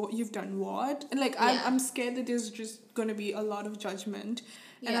 you've done what? And like I'm scared that there's just gonna be a lot of judgment,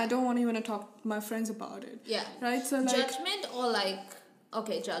 and I don't want to even talk to my friends about it. Yeah. Right. So like judgment or like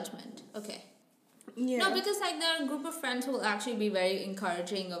judgment. Okay. Yeah. No, because like there are a group of friends who will actually be very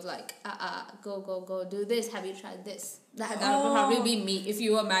encouraging of like, go, do this. Have you tried this? That would probably be me. If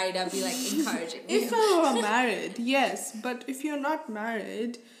you were married, I'd be like encouraging. If I were married, yes. But if you're not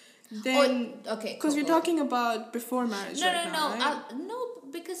married, then okay. Because we're talking about before marriage. No, right now, right? No.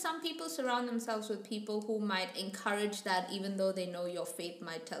 Because some people surround themselves with people who might encourage that, even though they know your faith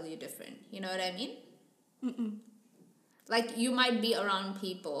might tell you different. You know what I mean? Mm-mm. Like, you might be around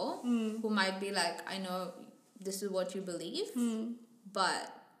people who might be like, I know this is what you believe, but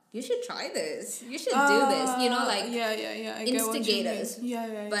you should try this. You should do this. You know, like, I instigators.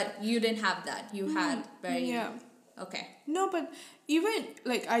 Yeah. But you didn't have that. You had very... Yeah. Okay. No, but even,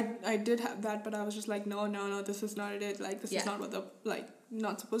 like, I did have that, but I was just like, no, this is not it. Like, this is not what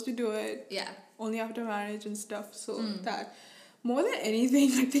not supposed to do it. Yeah. Only after marriage and stuff. So that... More than anything,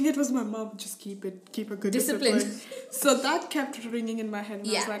 I think it was my mom. Just keep a good discipline. So that kept ringing in my head, and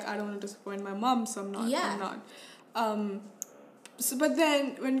I was like, I don't want to disappoint my mom, so I'm not. Yeah. I'm not. So, but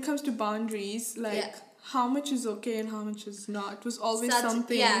then when it comes to boundaries, like how much is okay and how much is not was always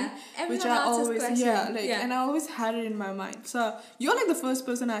something which I always and I always had it in my mind. So you're like the first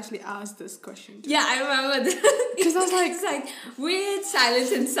person I actually asked this question to. Yeah, I remember that. Because I was like, it's like weird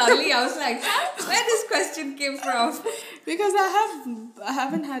silence, and suddenly I was like, where this question came from? Because I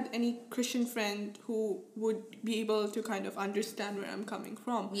haven't had any Christian friend who would be able to kind of understand where I'm coming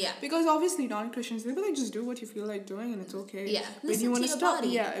from. Yeah. Because obviously non-Christians, they'll be like, just do what you feel like doing and it's okay. Yeah. When you want to stop,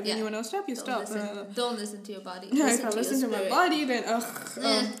 when you want to stop, you stop. Don't listen to your body. If I listen to my body, then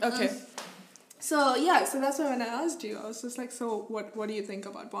okay. So that's why when I asked you, I was just like, so what do you think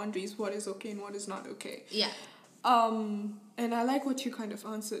about boundaries? What is okay and what is not okay? Yeah. And I like what you kind of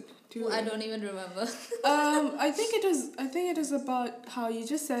answered too. Well, I don't even remember. I think it is about how you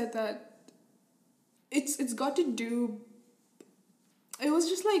just said that it's got to do. It was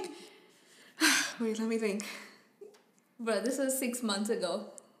just like, wait, let me think. Bro, this was 6 months ago.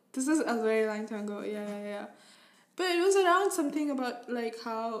 This is a very long time ago. Yeah. But it was around something about like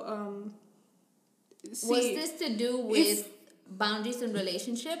how was this to do with boundaries in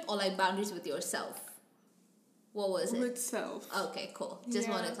relationship or like boundaries with yourself? What was it? With self. Okay, cool. Just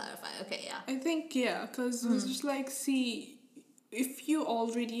want to clarify. Okay, yeah. I think, because it was just like, if you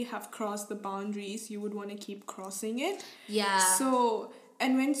already have crossed the boundaries, you would want to keep crossing it. Yeah. So,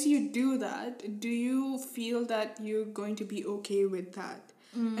 and once you do that, do you feel that you're going to be okay with that?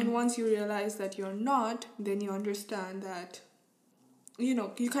 And once you realize that you're not, then you understand that,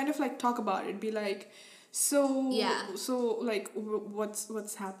 you kind of like talk about it, be like, so like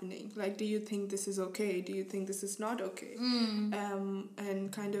what's happening? Like, do you think this is okay? Do you think this is not okay? And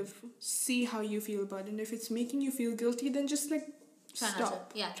kind of see how you feel about it. And if it's making you feel guilty, then just like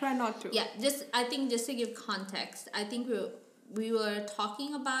stop. Try not to. Yeah, I think just to give context, I think we were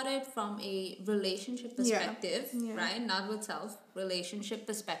talking about it from a relationship perspective, right? Not with self, relationship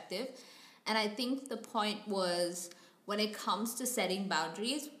perspective. And I think the point was, when it comes to setting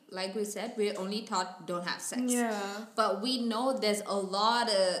boundaries, like we said, we're only taught don't have sex. Yeah. But we know there's a lot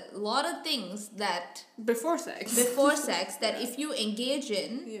of things that before sex that if you engage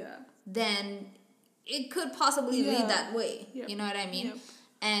in, then it could possibly lead that way. Yep. You know what I mean? Yep.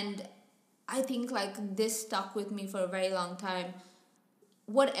 And I think like this stuck with me for a very long time.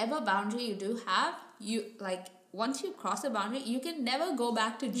 Whatever boundary you do have, you like, once you cross a boundary, you can never go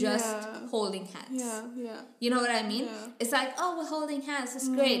back to just holding hands. Yeah. You know what I mean? Yeah. It's like, oh, we're holding hands. It's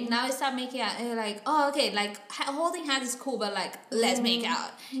great. Now we start making out. And you're like, oh, okay, like holding hands is cool, but like, let's make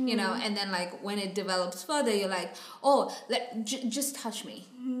out. You know? And then like when it develops further, you're like, oh, just touch me.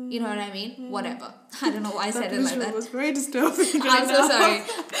 You know what I mean? Whatever. I don't know why I said it like that. That was very disturbing. I'm so sorry.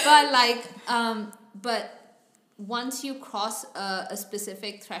 But like, but once you cross a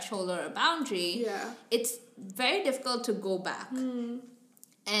specific threshold or a boundary, it's very difficult to go back.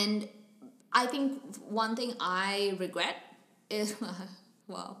 And I think one thing I regret is,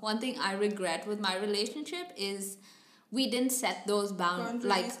 one thing I regret with my relationship is we didn't set those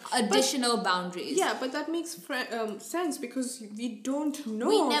like additional boundaries. Yeah, but that makes sense because we don't know.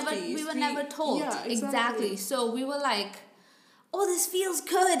 We were never told. Yeah, exactly. So we were like, oh, this feels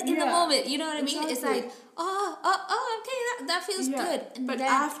good in the moment. You know what I mean? Exactly. It's like, okay, that feels good. And but then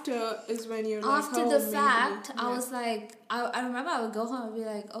after is when you're like, after oh, the maybe. fact, I was like, I remember I would go home and be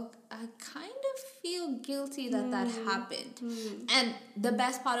like, oh, I kind of feel guilty that happened. And the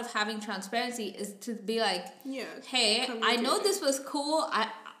best part of having transparency is to be like, hey, I know this was cool. I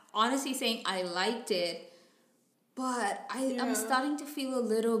honestly saying I liked it, but I'm starting to feel a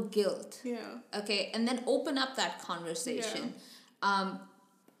little guilt. Yeah. Okay, and then open up that conversation.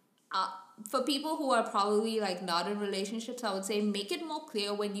 For people who are probably like not in relationships, I would say make it more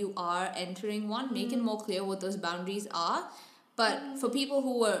clear when you are entering one. Make it more clear what those boundaries are. But for people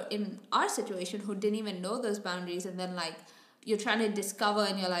who were in our situation who didn't even know those boundaries, and then like you're trying to discover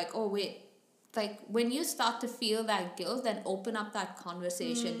and you're like, oh wait, like when you start to feel that guilt, then open up that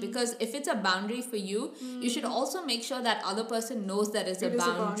conversation. Because if it's a boundary for you, you should also make sure that other person knows that it's a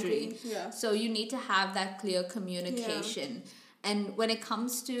boundary. Yeah. So you need to have that clear communication. And when it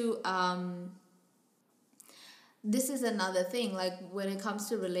comes to this is another thing, like when it comes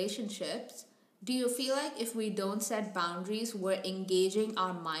to relationships, do you feel like if we don't set boundaries, we're engaging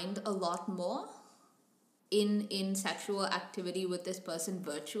our mind a lot more in sexual activity with this person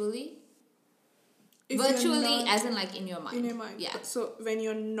virtually? Virtually, as in like in your mind. In your mind. Yeah. So when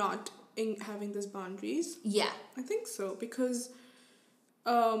you're not having these boundaries. Yeah. I think so, because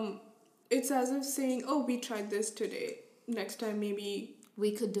it's as if saying, oh, we tried this today. Next time maybe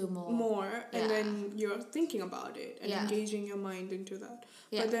we could do more. And then you're thinking about it and engaging your mind into that.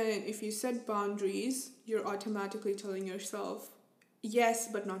 But then if you set boundaries, you're automatically telling yourself, yes,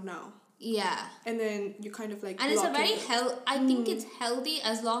 but not now. Yeah. And then you kind of like, and it's a very I think it's healthy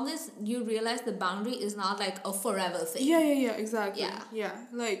as long as you realize the boundary is not like a forever thing. Yeah, exactly. Yeah.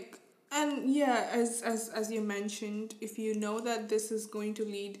 Like, and as you mentioned, if you know that this is going to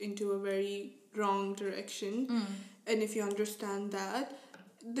lead into a very wrong direction, and if you understand that,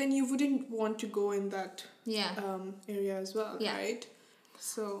 then you wouldn't want to go in that area as well, right?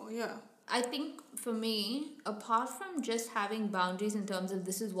 So, I think for me, apart from just having boundaries in terms of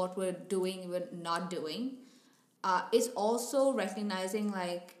this is what we're doing, we're not doing, it's also recognizing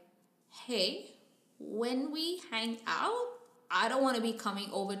like, hey, when we hang out, I don't want to be coming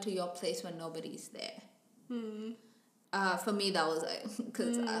over to your place when nobody's there. For me, that was like,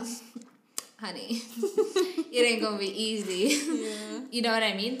 because, honey, it ain't gonna be easy. You know what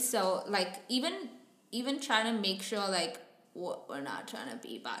I mean? So, like, even trying to make sure, like, we're not trying to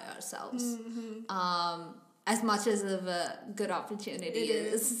be by ourselves. As much as of a good opportunity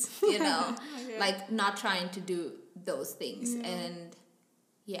is, you know, like not trying to do those things. And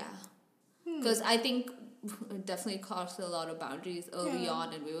because I think it definitely crossed a lot of boundaries early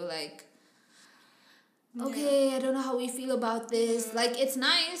on, and we were like, okay, I don't know how we feel about this. Like, it's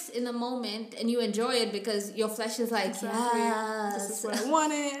nice in the moment and you enjoy it because your flesh is like, yes, this is what I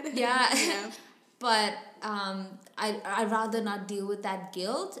wanted. But I'd rather not deal with that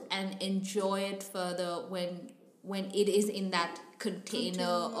guilt and enjoy it further when it is in that container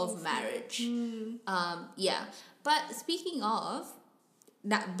of marriage. But speaking of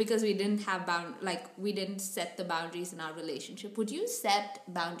that, because we didn't have we didn't set the boundaries in our relationship, would you set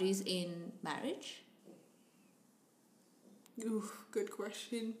boundaries in marriage? Oof, good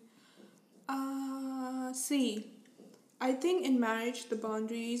question. See, I think in marriage the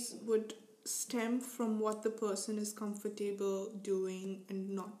boundaries would stem from what the person is comfortable doing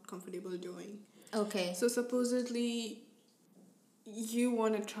and not comfortable doing. Okay. So supposedly you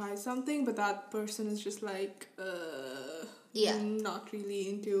want to try something, but that person is just like not really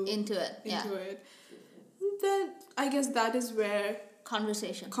into it. Then I guess that is where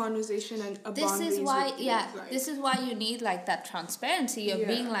conversation and a boundary. This is why you need like that transparency of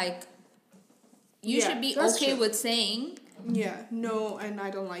being like, you should be okay with saying no, and I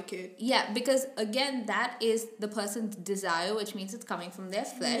don't like it. Because again, that is the person's desire, which means it's coming from their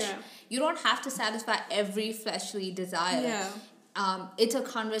flesh. You don't have to satisfy every fleshly desire. It's a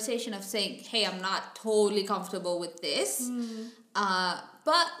conversation of saying, hey, I'm not totally comfortable with this,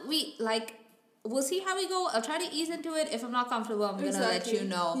 but we'll see how we go. I'll try to ease into it. If I'm not comfortable, I'm gonna let you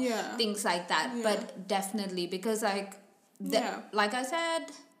know. Things like that. But definitely, because like I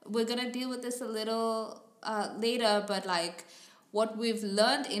said, we're gonna deal with this a little later, but like what we've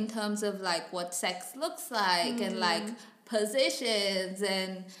learned in terms of like what sex looks like and like positions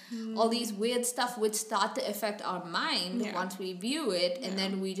and all these weird stuff which start to affect our mind once we view it, and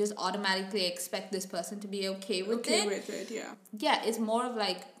then we just automatically expect this person to be okay with it. It's more of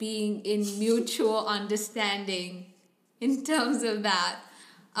like being in mutual understanding in terms of that.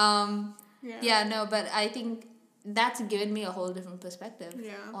 But I think that's given me a whole different perspective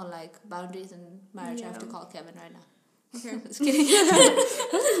on like boundaries in marriage. I have to call Kevin right now. Okay. Just kidding.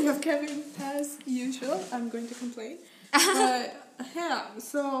 You have Kevin as usual. I'm going to complain. But yeah,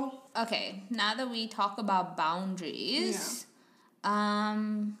 so Okay, now that we talk about boundaries,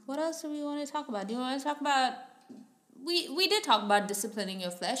 what else do we want to talk about? Do you want to talk about we did talk about disciplining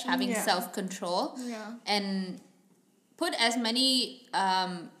your flesh, having self-control, and put as many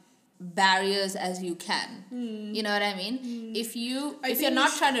barriers as you can. You know what I mean? If you're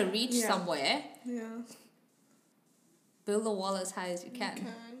not trying to reach somewhere, build the wall as high as you can.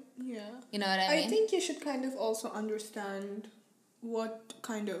 Yeah. You know what I mean? I think you should kind of also understand what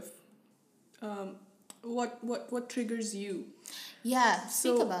kind of what triggers you. Yeah,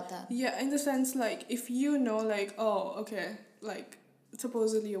 speak about that. Yeah, in the sense, like, if you know, like, oh, okay, like,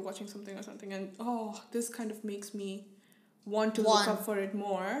 supposedly you're watching something or something, and oh, this kind of makes me want to look up for it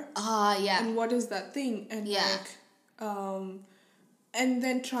more. Yeah. And what is that thing? And and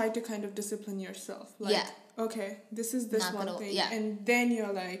then try to kind of discipline yourself. Like, okay, this is this one thing. And then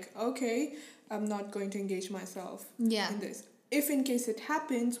you're like, okay, I'm not going to engage myself in this. If in case it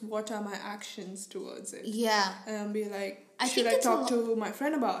happens, what are my actions towards it? Yeah. And be like, should I talk to my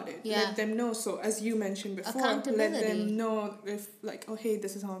friend about it? Yeah. Let them know. So as you mentioned before, let them know if, like, oh, hey,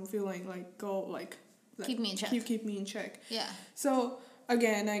 this is how I'm feeling. Like, go, like keep me in check. Keep me in check. Yeah. So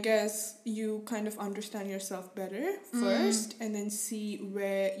again, I guess you kind of understand yourself better first, and then see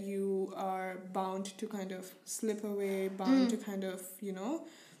where you are bound to kind of slip away, bound to kind of, you know,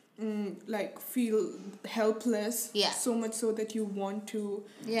 like feel helpless. Yeah. So much so that you want to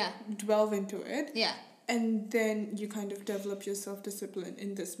delve into it. Yeah. And then you kind of develop your self-discipline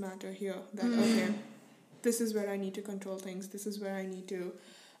in this matter here. That, okay, this is where I need to control things. This is where I need to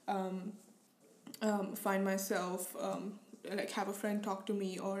find myself, like have a friend talk to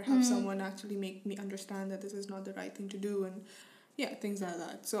me, or have someone actually make me understand that this is not the right thing to do, and things like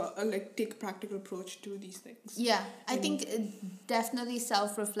that. So like take a practical approach to these things. Yeah, I think definitely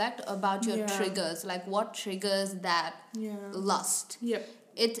self-reflect about your triggers, like what triggers that lust. Yep.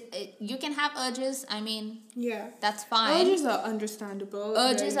 It you can have urges, I mean, that's fine. Urges are understandable.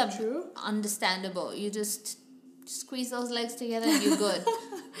 Urges are understandable. You just squeeze those legs together and you're good.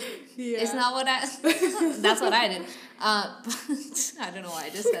 It's not what that's what I did. I don't know why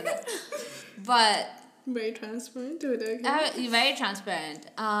I just said that. But very transparent to it, okay? Very transparent.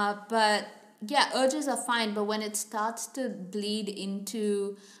 But yeah, urges are fine, but when it starts to bleed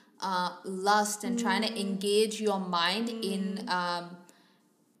into lust and trying to engage your mind in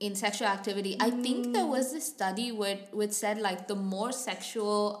sexual activity, I think there was this study which said, like, the more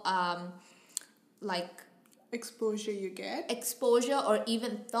sexual like exposure or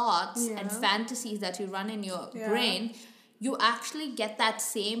even thoughts and fantasies that you run in your brain, you actually get that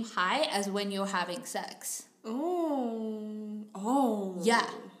same high as when you're having sex. Yeah.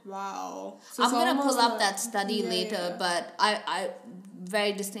 Wow. So I'm gonna pull up that study later, but I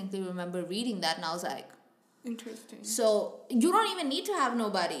very distinctly remember reading that, and I was like, interesting. So you don't even need to have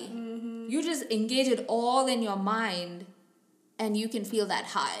nobody. You just engage it all in your mind, and you can feel that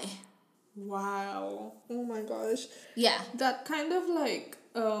high. Wow. Oh my gosh. Yeah. That kind of like,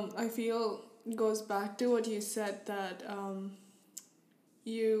 I feel goes back to what you said, that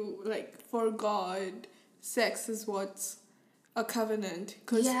you, like, for God, sex is what's a covenant.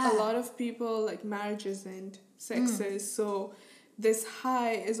 Because a lot of people, like, marriage isn't, sex is. So this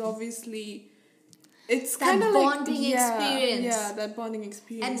high is obviously... It's kind of like bonding experience. Yeah, that bonding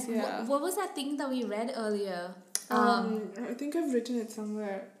experience. And what was that thing that we read earlier? I think I've written it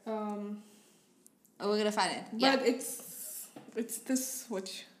somewhere. We're gonna find it. But it's this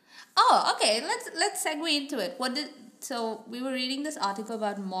which. Oh, okay. Let's segue into it. So we were reading this article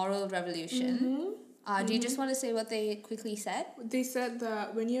about moral revolution. Do you just want to say what they quickly said? They said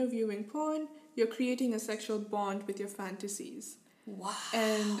that when you're viewing porn, you're creating a sexual bond with your fantasies. Wow.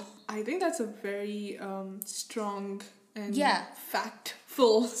 And I think that's a very strong and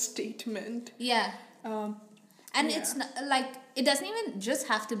factful statement. Yeah. And it's not, like, it doesn't even just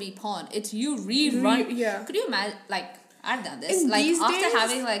have to be porn. It's you rerun. Could you imagine, like, I've done this. Like, after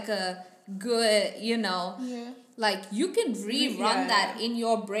having, like, a good, you know, like, you can rerun that in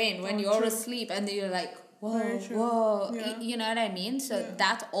your brain when you're asleep, and then you're like, whoa. You know what I mean? So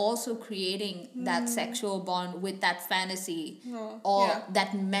that's also creating that sexual bond with that fantasy or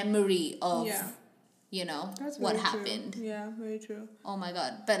that memory of, you know, what happened. True. Yeah, very true. Oh my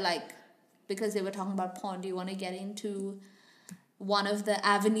God. But, like, because they were talking about porn, do you want to get into one of the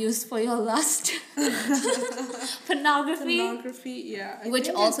avenues for your lust? Pornography, yeah. Which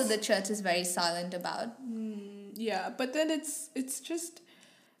also the church is very silent about. Yeah, but then it's just...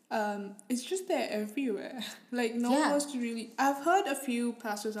 it's just there everywhere. Like no one wants to really. I've heard a few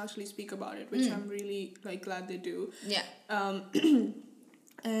pastors actually speak about it, which I'm really like glad they do. Yeah.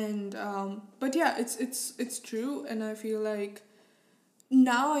 And but yeah, it's true, and I feel like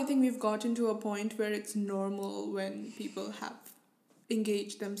now I think we've gotten to a point where it's normal when people have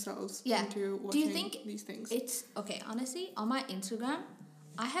engaged themselves into watching Do you think these things. It's okay, honestly, on my Instagram,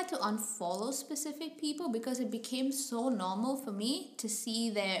 I had to unfollow specific people because it became so normal for me to see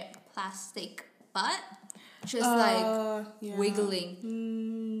their plastic butt just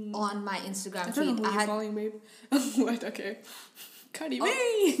wiggling on my Instagram I don't feed. know who you're following, babe. What? Okay. Cardi B.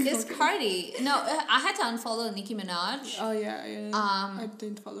 It's Cardi. No, I had to unfollow Nicki Minaj. Oh yeah. I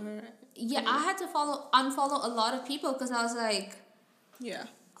didn't follow her. Yeah, I had to unfollow a lot of people because I was like, yeah.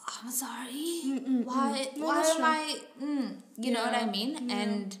 I'm sorry. Why am I? You know what I mean? Yeah.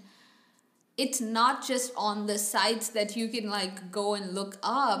 And it's not just on the sites that you can like go and look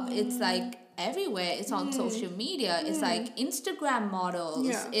up. It's like everywhere. It's on social media. It's like Instagram models.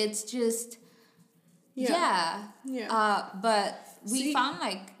 Yeah. It's just but we found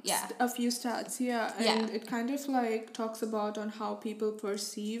like a few stats, and it kind of like talks about on how people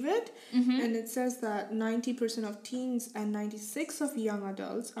perceive it, and it says that 90% of teens and 96% of young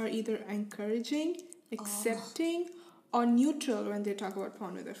adults are either encouraging, accepting, or neutral when they talk about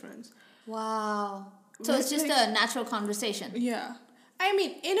porn with their friends. Wow. So it's just a natural conversation. Yeah. I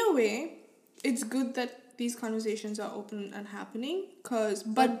mean, in a way, it's good that these conversations are open and happening,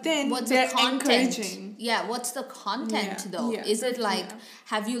 but then what's they're the content? Encouraging. Yeah, what's the content though? Yeah. Is it like,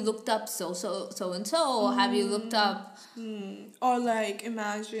 have you looked up so and so? Or have you looked up... Or like,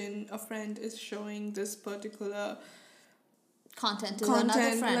 imagine a friend is showing this particular content to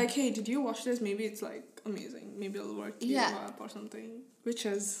another friend. Like, hey, did you watch this? Maybe it's like amazing. Maybe it'll work you up or something. Which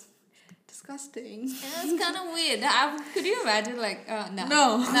is... disgusting. Yeah, it's kind of weird. Could you imagine like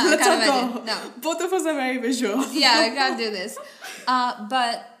no I can't imagine. No, both of us are very visual. Yeah, I can't do this.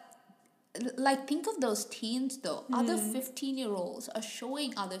 But like, think of those teens though. Other 15-year-olds are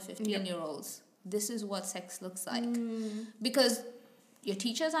showing other 15-year-olds this is what sex looks like, because your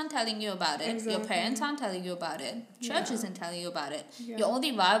teachers aren't telling you about it. Your parents aren't telling you about it. Church isn't telling you about it. Your only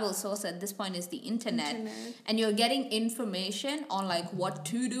viable source at this point is the internet. And you're getting information on like what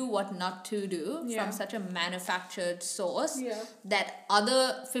to do, what not to do from such a manufactured source that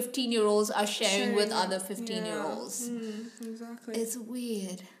other 15-year-olds are sharing with other 15-year-olds. Exactly. It's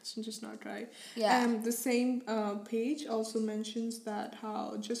weird. It's just not right. Yeah. The same page also mentions that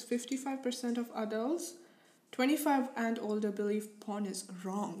how just 55% of adults 25 and older believe porn is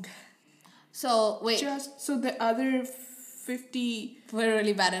wrong. So, wait. Just so the other 50... We're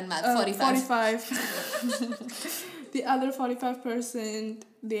really bad at math. 45. The other 45%,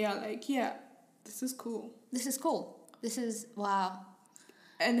 they are like, yeah, this is cool. This is cool. This is, wow.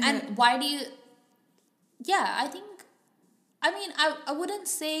 And why do you... Yeah, I think... I mean, I wouldn't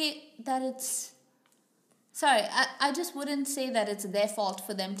say that it's... Sorry, I just wouldn't say that it's their fault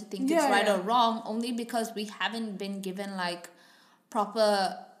for them to think it's right or wrong, only because we haven't been given like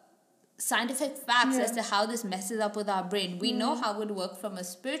proper scientific facts as to how this messes up with our brain. We know how it would work from a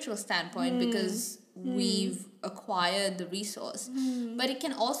spiritual standpoint because we've acquired the resource. But it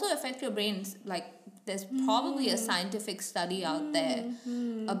can also affect your brains. Like, there's probably a scientific study out there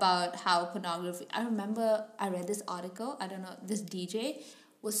about how pornography... I remember I read this article, I don't know, this DJ...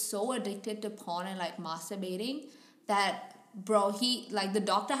 was so addicted to porn and like masturbating that he like the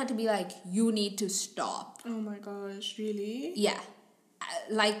doctor had to be like, you need to stop. Oh my gosh, really? Yeah.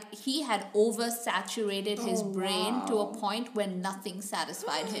 Like he had oversaturated his brain to a point where nothing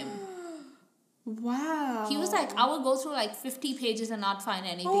satisfied him. Wow. He was like, I would go through like 50 pages and not find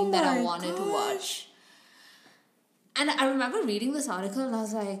anything that I wanted to watch. And I remember reading this article and I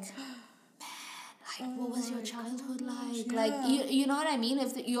was like, what was your childhood like? Yeah. Like, you know what I mean?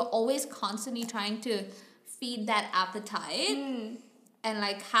 If you're always constantly trying to feed that appetite and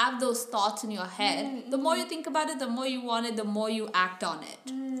like have those thoughts in your head, the more you think about it, the more you want it, the more you act on it,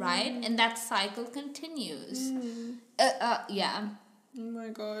 right? And that cycle continues. Yeah. Oh my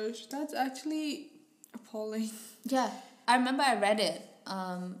gosh, that's actually appalling. Yeah, I remember I read it.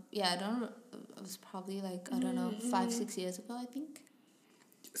 I don't know. It was probably like, I don't know, 5-6 years ago, I think.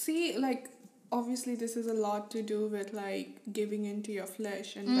 See, like, obviously this is a lot to do with like giving into your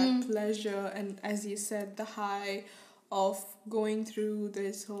flesh and that pleasure, and as you said, the high of going through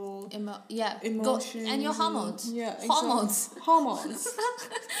this whole emotions and your hormones. Hormones.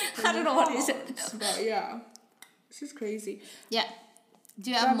 I don't know what you said. But yeah, this is crazy. Yeah. Do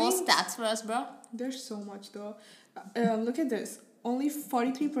you have more stats for us, bro? There's so much though. Look at this. only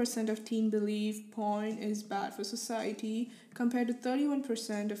 43% of teen believe porn is bad for society, compared to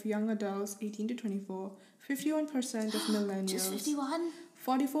 31% of young adults 18 to 24, 51% of millennials, Just 51?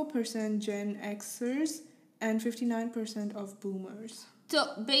 44% Gen Xers, and 59% of boomers.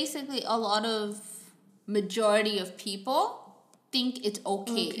 So basically, a lot of majority of people think it's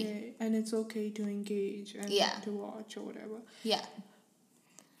okay. Okay, and it's okay to engage and to watch or whatever. Yeah.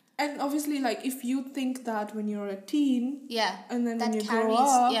 And obviously, like, if you think that when you're a teen, and then when you grow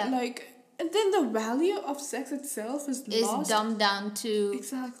up, like, and then the value of sex itself is lost. Dumbed down to...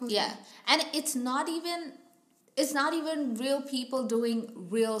 Exactly. Yeah. And it's not even real people doing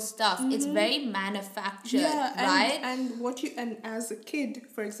real stuff. Mm-hmm. It's very manufactured, right? And as a kid,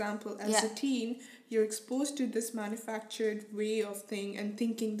 for example, as a teen, you're exposed to this manufactured way of thing and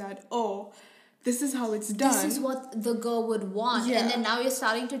thinking that, oh, this is how it's done. This is what the girl would want. Yeah. And then now you're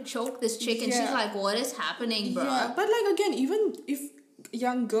starting to choke this chick and she's like, what is happening, bro? Yeah, but like, again, even if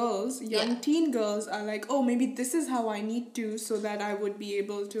young teen girls are like, oh, maybe this is how I need to so that I would be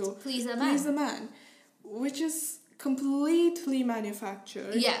able to please a man. Which is completely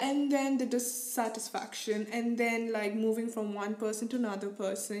manufactured. Yeah. And then the dissatisfaction, and then like moving from one person to another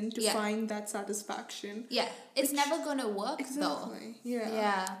person to find that satisfaction. Yeah. It's never gonna work though.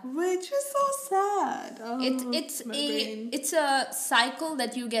 Yeah. Which is so sad. It's a cycle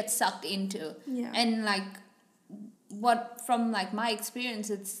that you get sucked into. Yeah. And like from like my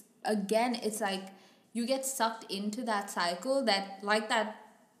experience, it's like you get sucked into that cycle that like that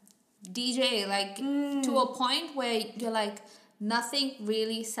DJ, like to a point where you're like, nothing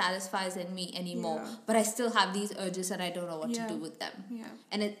really satisfies in me anymore, but I still have these urges and I don't know what to do with them. Yeah.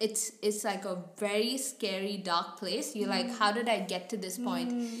 And it's like a very scary, dark place. You're like, how did I get to this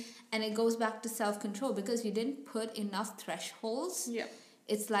point? And it goes back to self-control because you didn't put enough thresholds. Yeah.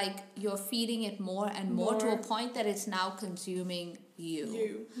 It's like you're feeding it more and more to a point that it's now consuming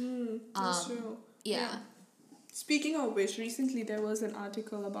you. That's true. Yeah. Speaking of which, recently there was an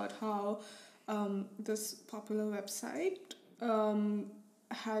article about how this popular website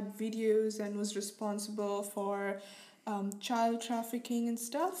had videos and was responsible for child trafficking and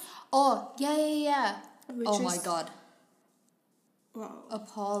stuff. Oh, yeah. My God. Wow.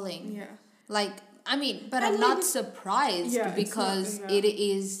 Appalling. Yeah. Like, I mean, but I'm not surprised because it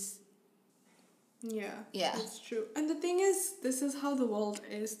is... Yeah, it's true. And the thing is, this is how the world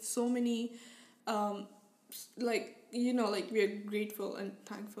is. So many... like, you know, like, we're grateful and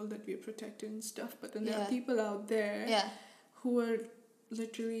thankful that we're protected and stuff, but then there are people out there who are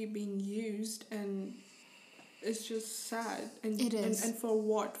literally being used, and it's just sad. And it is. And for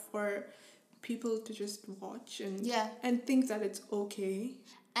what? For people to just watch and think that it's okay.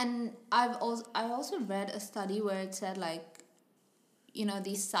 And I also read a study where it said, like, you know,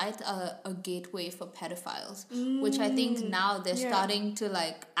 these sites are a gateway for pedophiles, which I think now they're starting to,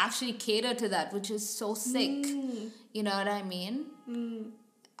 like, actually cater to that, which is so sick. You know what I mean? And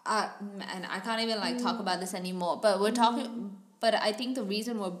I can't even, like, talk about this anymore. But we're talking... But I think the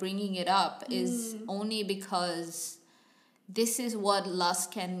reason we're bringing it up is only because this is what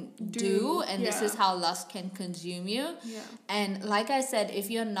lust can do and this is how lust can consume you. Yeah. And like I said, if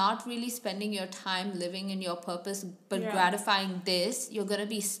you're not really spending your time living in your purpose but gratifying this, you're going to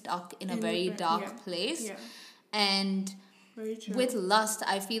be stuck in a very dark place. Yeah. And with lust,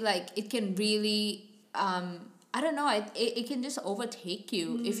 I feel like it can really... I don't know, it can just overtake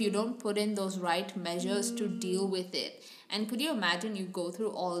you if you don't put in those right measures to deal with it. And could you imagine you go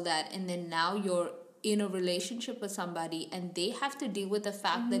through all that and then now you're in a relationship with somebody and they have to deal with the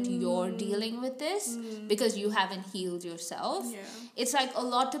fact that you're dealing with this because you haven't healed yourself. Yeah. It's like a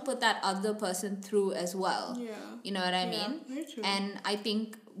lot to put that other person through as well. Yeah. You know what I mean? Very true. And I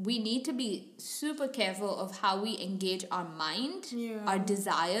think we need to be super careful of how we engage our mind, our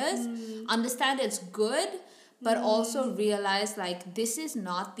desires, understand it's good, but also realize, like, this is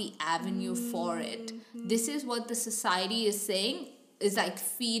not the avenue for it. This is what the society is saying is, like,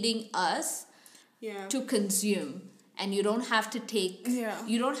 feeding us to consume. And you don't have to take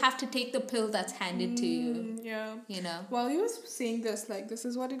the pill that's handed to you. Yeah. You know? While you were saying this, like, this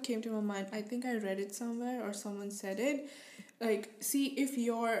is what it came to my mind. I think I read it somewhere or someone said it. Like, see, if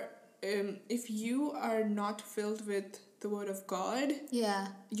you are not filled with the word of God,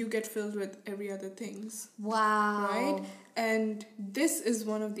 you get filled with every other things. Wow. Right? And this is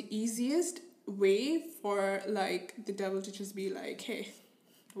one of the easiest way for, like, the devil to just be like, hey,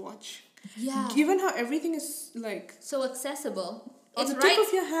 watch. Yeah. Given how everything is, like, so accessible. On the tip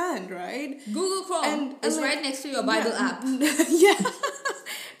of your hand, right? Google Chrome and it's like, right next to your Bible app. Yeah.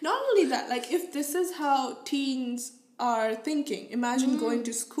 Not only that, like, if this is how teens are thinking. Imagine going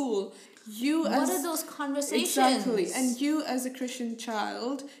to school. What are those conversations? Exactly. And you as a Christian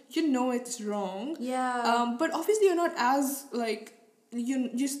child, you know it's wrong. Yeah. But obviously you're not as like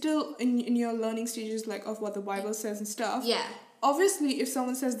you're still in your learning stages like of what the Bible says and stuff. Yeah. Obviously, if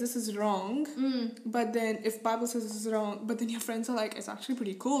someone says this is wrong, but then if Bible says this is wrong, but then your friends are like, it's actually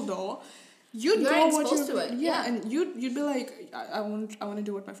pretty cool though. You're exposed to it. Yeah, and you'd be like, I want to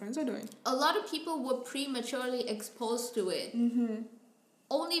do what my friends are doing. A lot of people were prematurely exposed to it.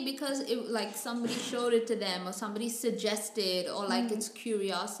 Only because like somebody showed it to them or somebody suggested or like it's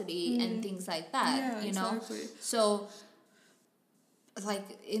curiosity and things like that. Yeah, you know. Exactly. So like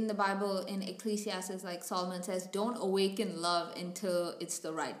in the Bible, in Ecclesiastes, like Solomon says, don't awaken love until it's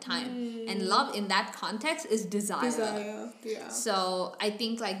the right time. And love in that context is desire. Yeah. So I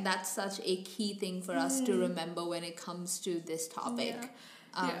think like that's such a key thing for us to remember when it comes to this topic.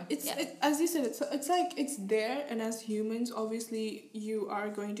 It, as you said, it's like it's there, and as humans, obviously you are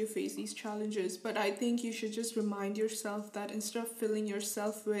going to face these challenges. But I think you should just remind yourself that instead of filling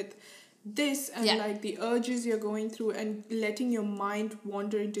yourself with this and like the urges you're going through and letting your mind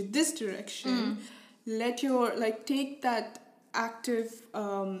wander into this direction, let your like take that active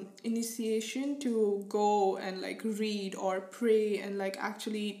initiation to go and like read or pray and like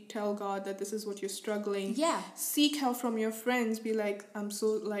actually tell God that this is what you're struggling. Seek help from your friends. Be like, I'm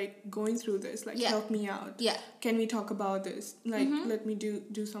so like going through this, like help me out. Can we talk about this? Like let me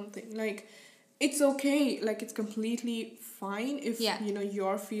do something. Like it's okay, like it's completely fine if you know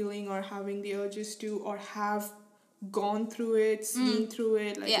you're feeling or having the urges to or have gone through it, seen through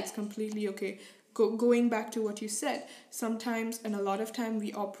it, like it's completely okay. Going back to what you said, sometimes and a lot of time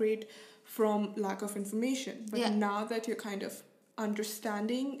we operate from lack of information, but now that you're kind of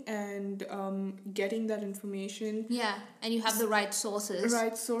understanding and getting that information, and you have the right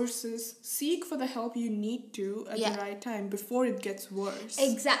sources, seek for the help you need to at the right time before it gets worse.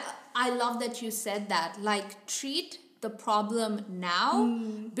 Exactly. I love that you said that. Like, treat the problem now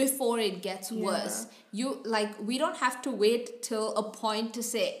before it gets worse. We don't have to wait till a point to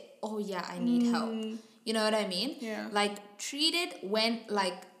say, oh yeah, I need help. You know what I mean? Like, treat it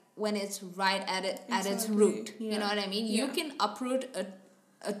when it's right at its root. You know what I mean? You can uproot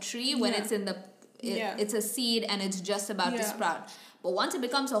a tree when it's in it's a seed and it's just about to sprout. But once it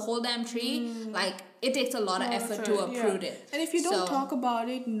becomes a whole damn tree, like it takes a lot of effort to uproot it. And if you don't talk about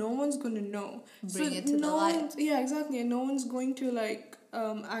it, no one's gonna know. Bring it to the light. Yeah, exactly. And no one's going to like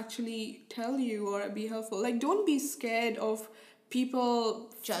actually tell you or be helpful. Like, don't be scared of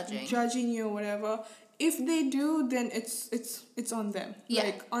people judging you or whatever. If they do, then it's on them.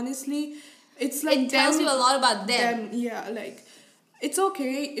 Like, honestly, it's like it tells you a lot about them. Like it's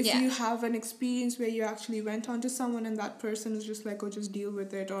okay if you have an experience where you actually went on to someone and that person is just like, oh, just deal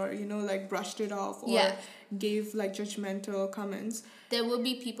with it, or you know, like brushed it off or gave like judgmental comments. There will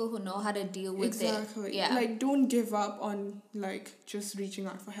be people who know how to deal with it. Like, don't give up on like just reaching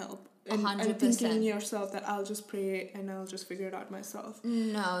out for help. And thinking in yourself that I'll just pray and I'll just figure it out myself.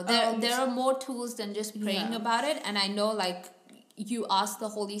 No, there are more tools than just praying about it. And I know like you ask the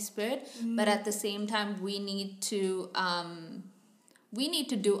Holy Spirit, but at the same time we need to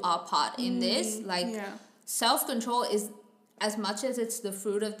do our part in this. Like self-control is, as much as it's the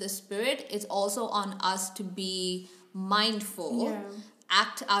fruit of the Spirit, it's also on us to be mindful,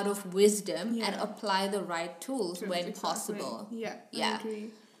 act out of wisdom, and apply the right tools when possible. I agree.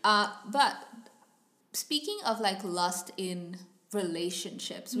 But speaking of like lust in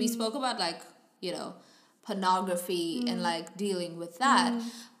relationships, we spoke about like, you know, pornography and like dealing with that.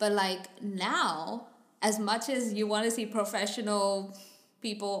 But like now, as much as you want to see professional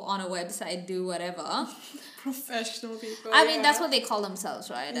people on a website do whatever. Professional people. I mean, that's what they call themselves,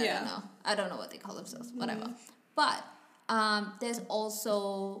 right? I don't know what they call themselves. Whatever. But there's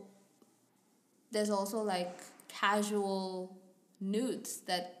also like casual nudes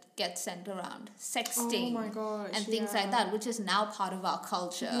that get sent around, sexting, oh my gosh, and things like that, which is now part of our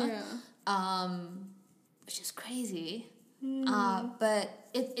culture, which is crazy. But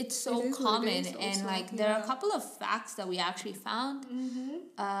it's so common, and like there are a couple of facts that we actually found.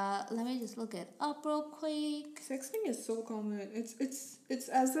 Let me just look it up real quick. Sexting is so common. It's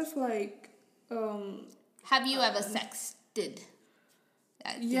as if like have you ever sexted?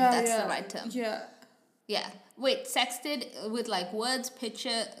 I think that's the right term. Yeah. Wait, sexted with like words,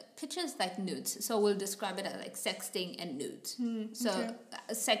 pictures like nudes. So we'll describe it as like sexting and nudes.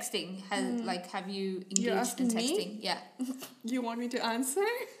 Sexting has like, have you engaged in sexting? Me? Yeah. You want me to answer?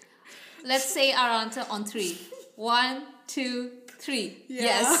 Let's say our answer on 3. 1, 2, 3.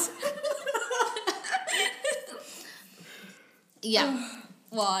 Yes.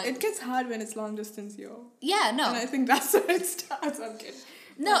 What? It gets hard when it's long distance, yo. Yeah, no. And I think that's where it starts. I'm kidding.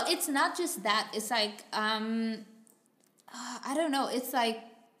 No, it's not just that. It's like, I don't know. It's like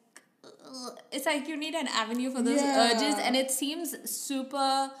you need an avenue for those urges, and it seems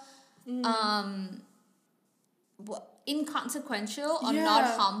super inconsequential or not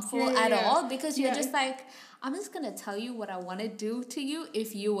harmful at all, because you're just like, I'm just gonna tell you what I want to do to you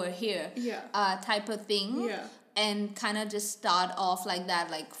if you were here, type of thing. And kind of just start off like that.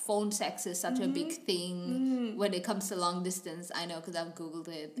 Like, phone sex is such a big thing when it comes to long distance. I know, because I've Googled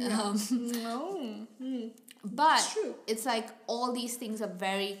it. But it's like all these things are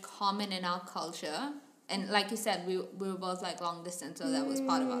very common in our culture. And like you said, we were both like long distance, so that was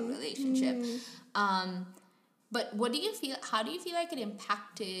part of our relationship. But what do you feel, how do you feel like it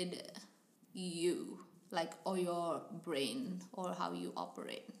impacted you? Like, or your brain, or how you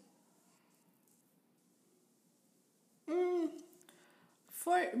operate?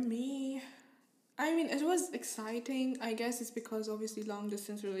 For me, I mean, it was exciting. I guess it's because obviously long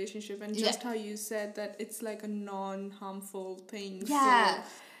distance relationship, and just how you said that it's like a non-harmful thing. Yeah. So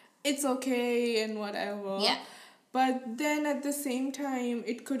it's okay and whatever. Yeah. But then at the same time,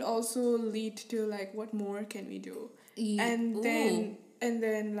 it could also lead to like, what more can we do? And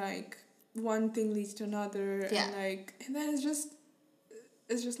then like one thing leads to another, and then it's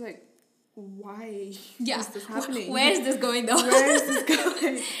just like, why is this happening? Where is this going though? Where is this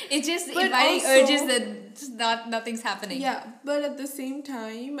going? It's just inviting urges that nothing's happening. Yeah, but at the same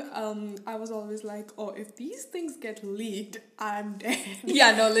time, I was always like, oh, if these things get leaked, I'm dead.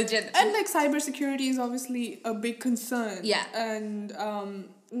 Yeah, no, legit. And like, cybersecurity is obviously a big concern. Yeah. And so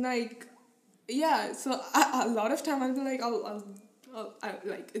a lot of time I'll be like,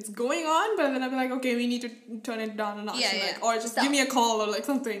 like, it's going on, but then I'll be like, okay, we need to turn it down a notch, or just give me a call or like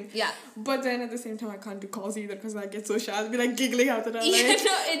something. Yeah. But then at the same time, I can't do calls either because I get so shy. I'll be like giggling out the it's so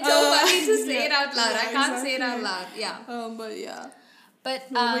funny to say it out loud. I can't say it out loud. Yeah. But yeah. But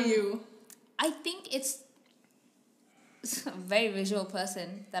what were you? I think it's a very visual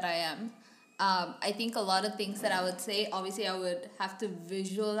person that I am. I think a lot of things that I would say, obviously, I would have to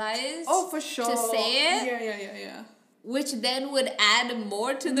visualize. Oh, for sure. To say it. Yeah. Which then would add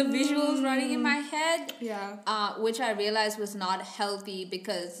more to the visuals running in my head. Yeah. Which I realized was not healthy,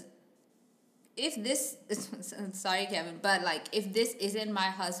 because if this... Sorry, Kevin, but like, if this isn't my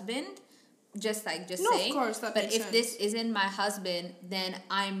husband, just saying. Of course, that but makes if sense. this isn't my husband, then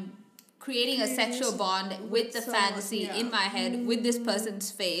I'm creating a sexual bond with the fantasy in my head with this person's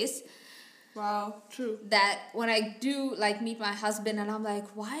face. Wow, true. That when I do like meet my husband and I'm like,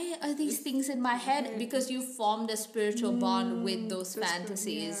 why are these things in my head? Because you formed a spiritual bond with those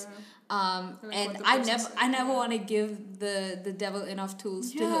fantasies. And I never want to give the devil enough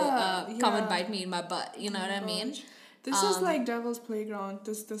tools to come and bite me in my butt. You know what I mean? This is like devil's playground.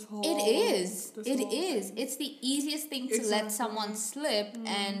 This whole. It is. It's the easiest thing to let someone slip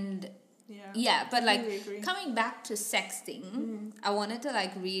and. Yeah, but like coming back to sexting, I wanted to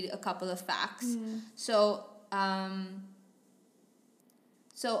like read a couple of facts. So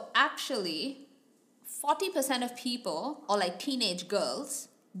actually 40% of people, or like teenage girls,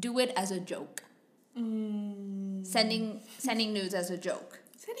 do it as a joke. Sending nudes as a joke.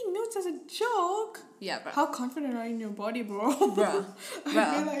 Sending nudes as a joke? Yeah, bro. How confident are you in your body, bro? Bro. I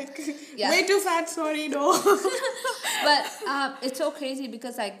feel like way too fat, sorry, no. But it's so crazy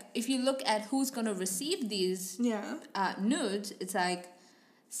because like if you look at who's gonna receive these nudes, it's like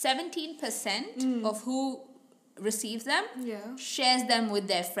 17% of who receives them shares them with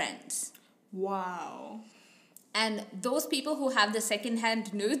their friends. Wow. And those people who have the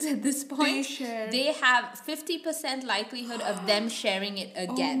second-hand nudes at this point, they have 50% likelihood of them sharing it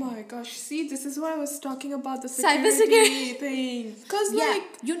again. Oh my gosh. See, this is why I was talking about the cybersecurity thing. Because,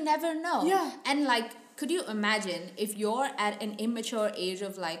 you never know. Yeah. And, like, could you imagine if you're at an immature age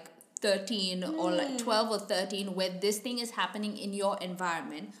of, like, 13 or, like, 12 or 13 where this thing is happening in your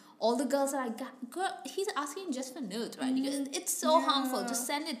environment? All the girls are like, girl, he's asking just for nudes, right? It's so harmful. Just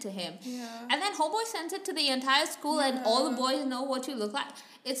send it to him. Yeah. And then homeboy sends it to the entire school and all the boys know what you look like.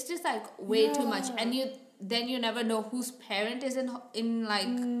 It's just like way too much. And you never know whose parent is in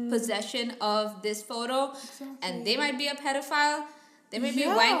like possession of this photo. Exactly. And they might be a pedophile. They may be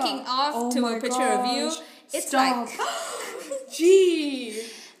wanking off to a picture of you. It's like... Gee...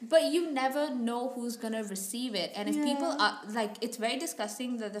 But you never know who's going to receive it. And if people are, like, it's very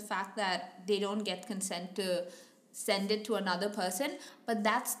disgusting that the fact that they don't get consent to send it to another person. But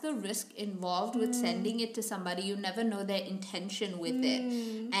that's the risk involved with sending it to somebody. You never know their intention with it.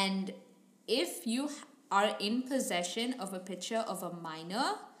 And if you are in possession of a picture of a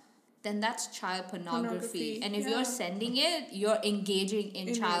minor, then that's child pornography. And if yeah. you're sending it, you're engaging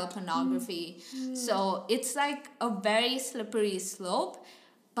in child pornography. So it's like a very slippery slope.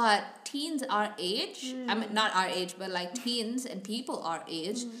 But teens our age, I mean, not our age, but like teens and people our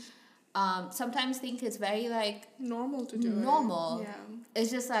age, sometimes think it's very like normal to do normal. it. Yeah. It's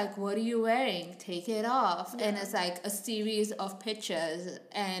just like, what are you wearing? Take it off. And it's like a series of pictures.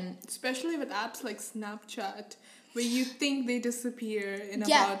 And especially with apps like Snapchat, where you think they disappear in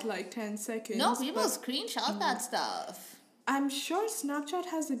about like 10 seconds. No, people screenshot that stuff. I'm sure Snapchat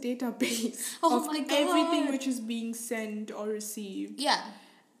has a database of everything which is being sent or received. Yeah.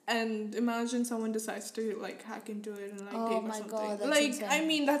 And imagine someone decides to like hack into it and like take or something. God, that's like insane. I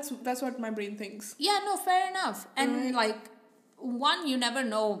mean that's what my brain thinks. Yeah, no, fair enough. And like, one, you never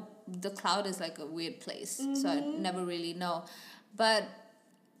know. The cloud is like a weird place, so I never really know. But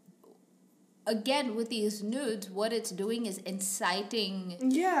again, with these nudes, what it's doing is inciting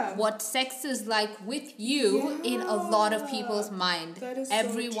what sex is like with you in a lot of people's mind. That is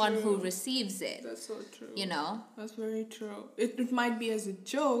everyone so who receives it. That's so true. You know? That's very true. It might be as a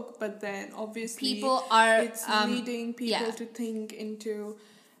joke, but then obviously it's leading people to think into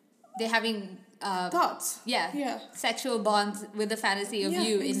they're having thoughts. Yeah. Sexual bonds with the fantasy of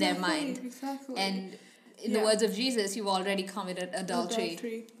you in their mind. Exactly. And in the words of Jesus, you've already committed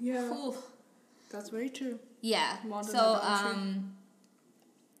adultery. Yeah. Ooh. That's very true. Yeah. Modern so adultery.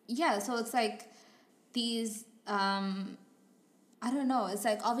 So it's like these I don't know, it's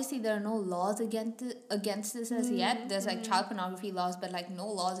like obviously there are no laws against this as yet. There's like child pornography laws, but like no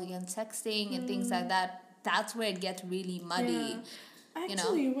laws against sexting and things like that. That's where it gets really muddy. Yeah.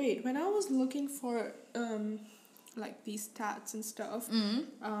 Actually, wait, when I was looking for like these stats and stuff,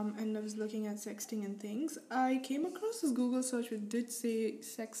 and I was looking at sexting and things, I came across this Google search which did say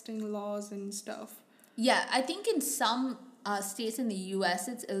sexting laws and stuff. Yeah, I think in some states in the US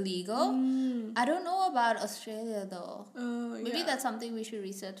it's illegal. I don't know about Australia though. Maybe that's something we should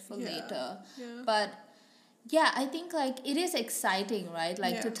research for later. Yeah. But yeah, I think like it is exciting, right?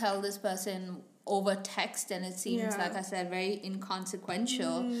 Like to tell this person over text, and it seems like I said very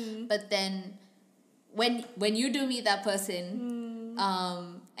inconsequential. But then when you do meet that person,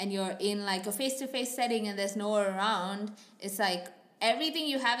 and you're in like a face-to-face setting and there's no one around, it's like everything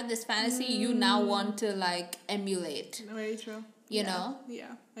you have in this fantasy you now want to like emulate. Very true. You know?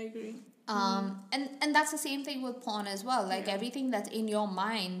 Yeah, I agree. And that's the same thing with porn as well. Like everything that's in your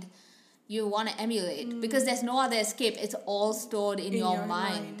mind, you want to emulate because there's no other escape. It's all stored in your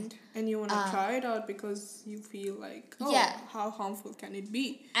mind. And you want to try it out because you feel like, how harmful can it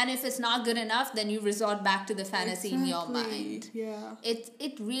be? And if it's not good enough, then you resort back to the fantasy in your mind. Yeah.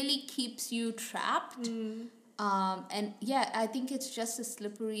 It really keeps you trapped. And I think it's just a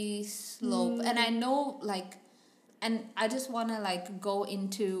slippery slope. And I know like, and I just want to like go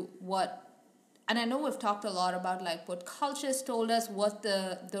into and I know we've talked a lot about like what culture's told us, what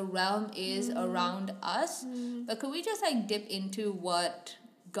the realm is around us. But could we just like dip into what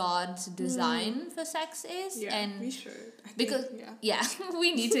God's design for sex is? Yeah, and we should. Because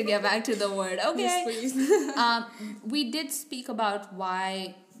we need to get back to the word. Okay. Yes, please. We did speak about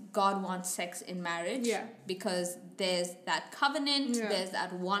why God wants sex in marriage. Yeah. Because there's that covenant, there's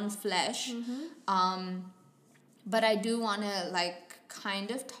that one flesh. But I do want to like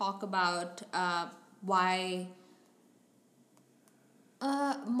kind of talk about why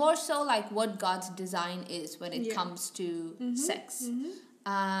more so like what God's design is when it comes to sex.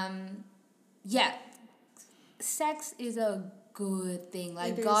 Sex is a good thing.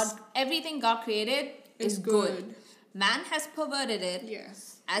 Like everything God created is good. Man has perverted it.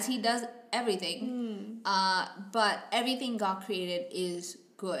 Yes. As he does everything. But everything God created is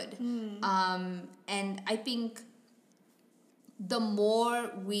good. And I think the more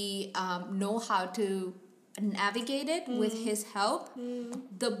we know how to navigate it with His help,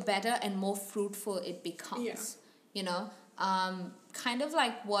 the better and more fruitful it becomes. Yeah. You know, kind of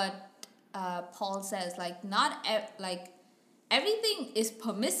like what Paul says, like like everything is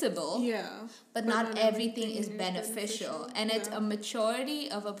permissible, but not everything is beneficial. And it's a maturity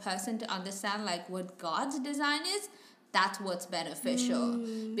of a person to understand like what God's design is. That's what's beneficial.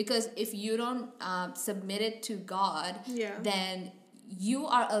 Because if you don't submit it to God, then you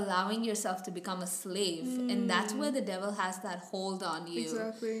are allowing yourself to become a slave. And that's where the devil has that hold on you.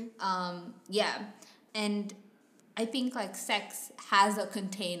 Exactly. And I think like sex has a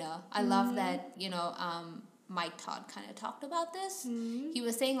container. I love that, Mike Todd kind of talked about this. He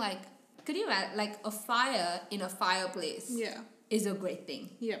was saying like, could you imagine like a fire in a fireplace? Is a great thing.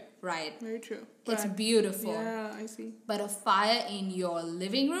 Right? Very true. It's beautiful. Yeah, I see. But a fire in your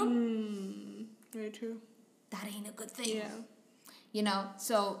living room? Very true. That ain't a good thing. You know,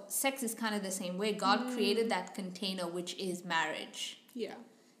 so sex is kind of the same way. God created that container, which is marriage. Yeah.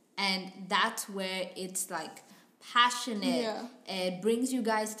 And that's where it's like passionate. Yeah. It brings you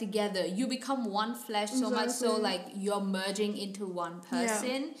guys together. You become one flesh, so much so like you're merging into one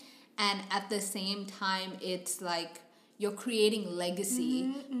person. And at the same time, it's like you're creating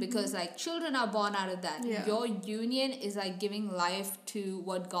legacy because like children are born out of that. Your union is like giving life to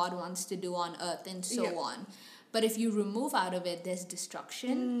what God wants to do on earth and so on. But if you remove out of it, there's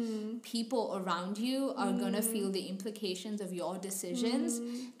destruction. People around you are going to feel the implications of your decisions.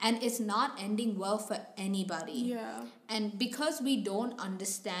 And it's not ending well for anybody. Yeah. And because we don't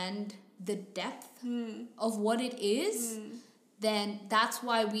understand the depth of what it is, then that's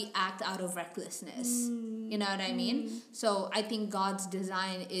why we act out of recklessness. You know what I mean? So I think God's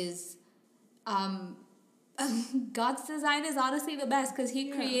design is... God's design is honestly the best because he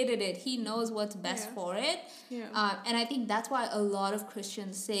created it. He knows what's best for it. And I think that's why a lot of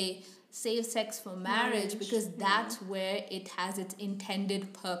Christians say save sex for marriage because that's where it has its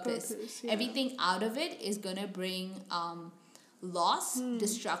intended purpose. Everything out of it is going to bring loss,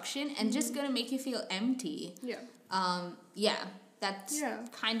 destruction, and just going to make you feel empty. That's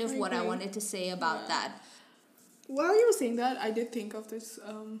kind of what I wanted to say about that. While you were saying that, I did think of this...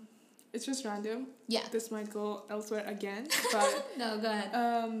 it's just random. Yeah. This might go elsewhere again, but... No, go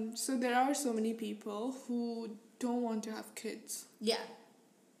ahead. So there are so many people who don't want to have kids. Yeah.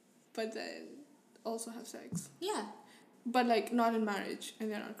 But then also have sex. Yeah. But, like, not in marriage, and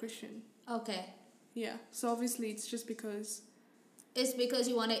they're not Christian. Okay. Yeah. So, obviously, it's just because... It's because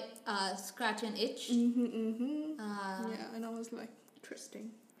you want to scratch an itch? Yeah, and I was like,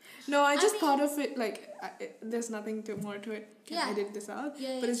 interesting. No, I just thought of it, like, there's nothing more to it. Can I edit this out?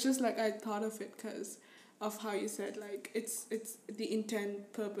 But it's just, like, I thought of it because of how you said, like, it's the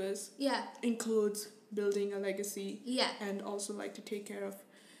intent, purpose. Yeah. Includes building a legacy. Yeah. And also, like, to take care of,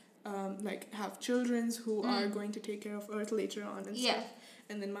 like, have children who are going to take care of Earth later on and stuff.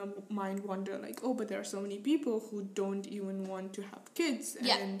 And then my mind wonder, like, oh, but there are so many people who don't even want to have kids.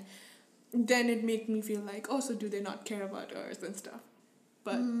 And then it made me feel like, oh, so do they not care about Earth and stuff?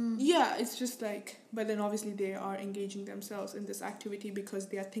 But yeah, it's just like, but then obviously they are engaging themselves in this activity because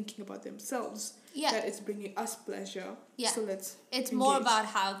they are thinking about themselves. Yeah. That it's bringing us pleasure. Yeah. So let's It's engage. More about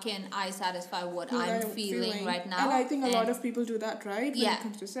how can I satisfy what I'm feeling right now. And I think a lot of people do that, right? When it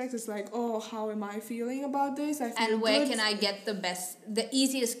comes to sex, it's like, oh, how am I feeling about this? I feel and where good. Can I get the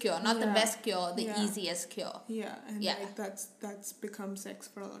easiest cure? Not the best cure, the easiest cure. Yeah, and like that's become sex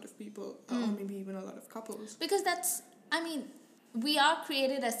for a lot of people, or maybe even a lot of couples. Because we are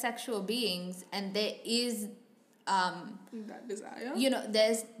created as sexual beings, and there is that desire. You know,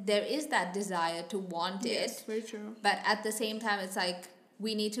 there is that desire to want it. Yes, very true. But at the same time, it's like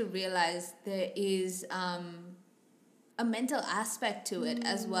we need to realize there is a mental aspect to it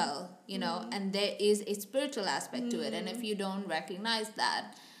as well, you know, and there is a spiritual aspect to it. And if you don't recognize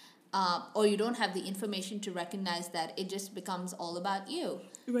that, or you don't have the information to recognize that, it just becomes all about you.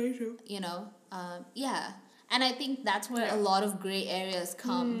 Very true. You know, And I think that's where a lot of gray areas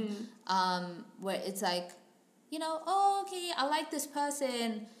come, where it's like, you know, oh, okay, I like this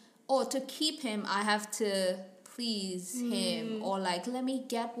person, or to keep him, I have to please him, or like, let me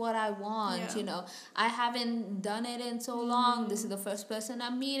get what I want, you know. I haven't done it in so long. This is the first person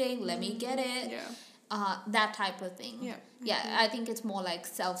I'm meeting. Let me get it. That type of thing. I think it's more like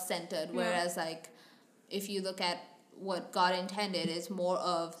self-centered, whereas like, if you look at what God intended, it's more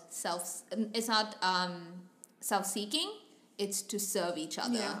of it's not... self-seeking, it's to serve each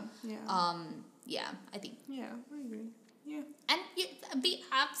other. I think. Yeah, I agree. Yeah. And you be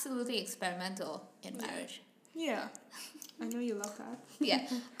absolutely experimental in marriage. Yeah. I know you love that.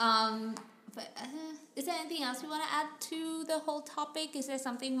 But is there anything else you want to add to the whole topic? Is there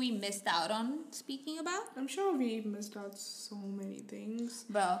something we missed out on speaking about? I'm sure we missed out so many things.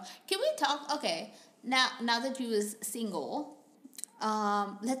 Bro, can we talk? Okay, now that you was single,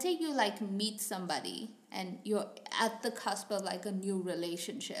 let's say you like meet somebody and you're at the cusp of like a new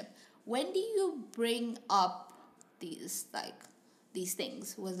relationship. When do you bring up these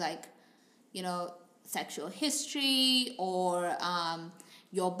things with like, you know, sexual history or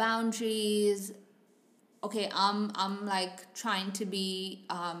your boundaries? Okay, I'm like trying to be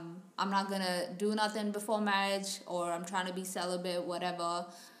I'm not gonna do nothing before marriage, or I'm trying to be celibate, whatever.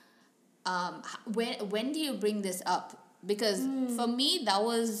 When do you bring this up? Because for me,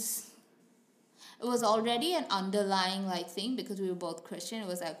 it was already an underlying like thing, because we were both Christian. It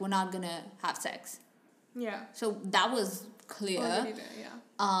was like, we're not gonna have sex. Yeah. So that was clear. Already there,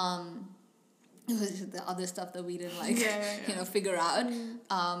 it was just the other stuff that we didn't like, you know, figure out.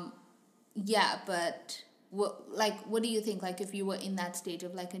 But what do you think, like, if you were in that stage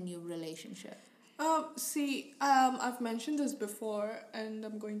of like a new relationship? I've mentioned this before and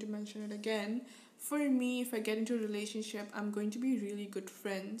I'm going to mention it again. For me, if I get into a relationship, I'm going to be really good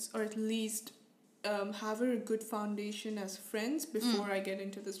friends, or at least have a good foundation as friends before I get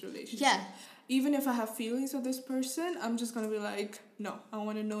into this relationship. Yeah. Even if I have feelings for this person, I'm just gonna be like, no, I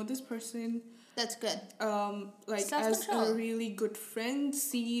want to know this person. That's good. Like, as a really good friend,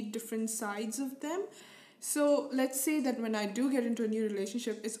 see different sides of them. So let's say that when I do get into a new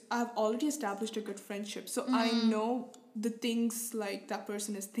relationship, I've already established a good friendship. So I know the things like that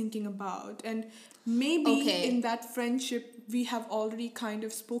person is thinking about, and maybe in that friendship we have already kind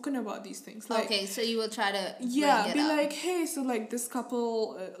of spoken about these things. Like, okay, so you will try to be like, hey, so like this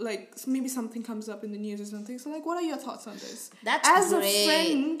couple, like maybe something comes up in the news or something. So like, what are your thoughts on this? That's as great. A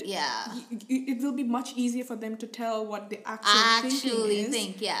friend, yeah, it will be much easier for them to tell what they actually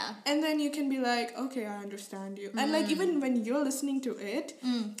think. Yeah, and then you can be like, okay, I understand you. And like, even when you're listening to it,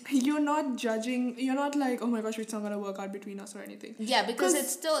 you're not judging. You're not like, oh my gosh, it's not gonna work out between us or anything. Yeah, because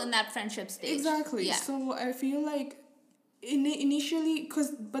it's still in that friendship stage. Exactly. Yeah. So I feel like initially,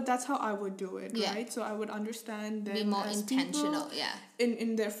 but that's how I would do it, right? So I would understand them, be more as intentional,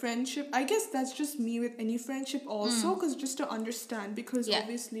 in their friendship. I guess that's just me with any friendship also, because just to understand, because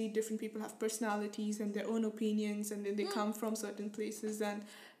obviously different people have personalities and their own opinions, and then they come from certain places, and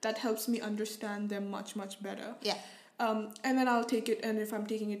that helps me understand them much, much better. Yeah. And then I'll take it, and if I'm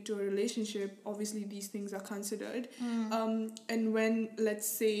taking it to a relationship, obviously these things are considered. And when, let's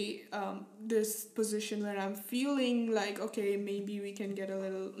say, this position where I'm feeling like, okay, maybe we can get a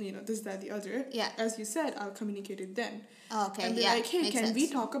little, this, that, the other. Yeah. As you said, I'll communicate it then. Okay. And be like, hey, can we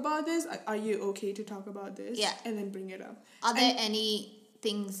talk about this? Are you okay to talk about this? Yeah. And then bring it up. Are there any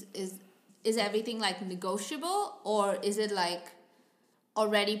things, is everything like negotiable, or is it like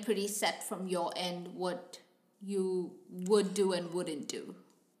already pretty set from your end what you would do and wouldn't do?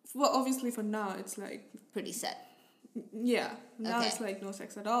 Well, obviously for now it's like pretty set. Yeah. Now it's like no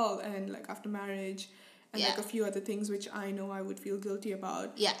sex at all, and like after marriage, and like a few other things which I know I would feel guilty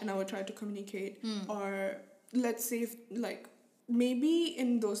about. Yeah. And I would try to communicate. Or let's say if, like, maybe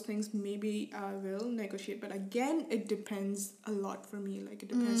in those things maybe I will negotiate, but again it depends a lot for me. Like, it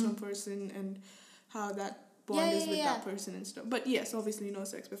depends on person and how that bond is with that person and stuff. But yes, obviously no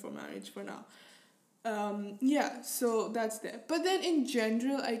sex before marriage for now. So that's there. But then in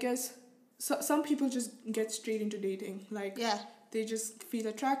general, I guess some people just get straight into dating. Like, they just feel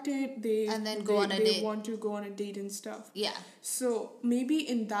attracted, and then go on a date. They want to go on a date and stuff. Yeah. So maybe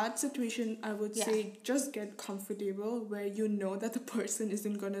in that situation, I would say just get comfortable where you know that the person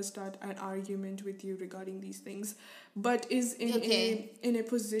isn't gonna start an argument with you regarding these things, but is in a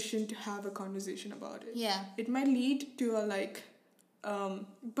position to have a conversation about it. Yeah. It might lead to a like,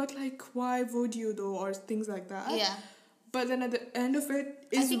 but like, why would you though, or things like that. Yeah. But then at the end of it,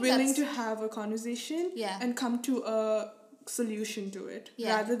 is willing to have a conversation and come to a solution to it,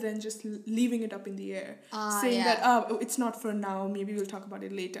 rather than just leaving it up in the air, saying that it's not for now, maybe we'll talk about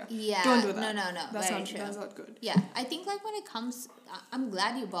it later. Don't do that. No, that's very not true. That's not good. I think like when it comes, I'm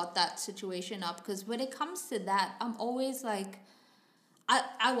glad you brought that situation up, because when it comes to that, I'm always like,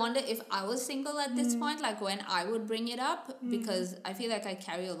 I wonder if I was single at this point, like when I would bring it up, because I feel like I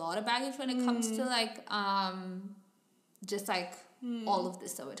carry a lot of baggage when it comes to like just like all of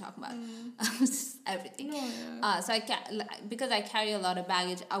this that we're talking about, everything. So because I carry a lot of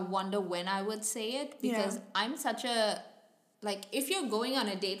baggage, I wonder when I would say it, because I'm such a, like, if you're going on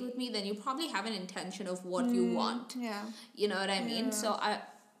a date with me, then you probably have an intention of what you want. You know what I mean? So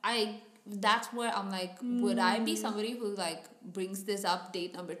I that's where I'm like, would I be somebody who like brings this up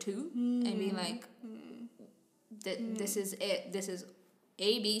date number 2 and be like, this is it, this is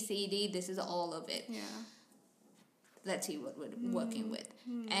A, B, C, D, this is all of it. Let's see what we're working with.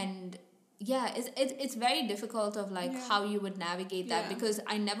 And it's very difficult of like how you would navigate that, because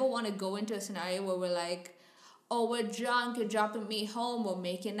I never want to go into a scenario where we're like, oh, we're drunk, you're dropping me home, we're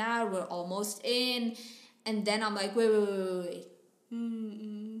making out, we're almost in, and then I'm like, wait.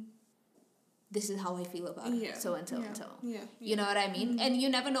 This is how I feel about so and so and so. You know what I mean? And you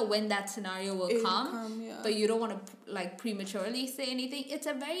never know when that scenario will come, but you don't want to like prematurely say anything. It's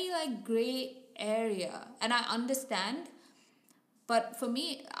a very like gray area, and I understand, but for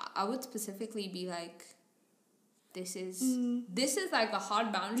me, I would specifically be like, this is like a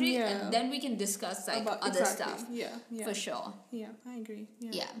hard boundary, and then we can discuss like about other stuff. For sure. I agree.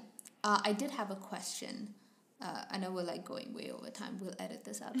 I did have a question. I know we're like going way over time. We'll edit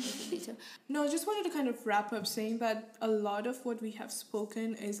this out if we need to. No, I just wanted to kind of wrap up saying that a lot of what we have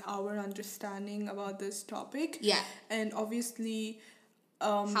spoken is our understanding about this topic. And obviously,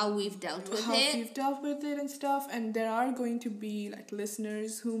 how we've dealt with it and stuff. And there are going to be like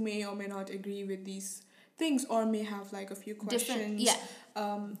listeners who may or may not agree with these things, or may have like a few questions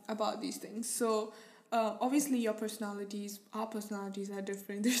about these things. So obviously our personalities are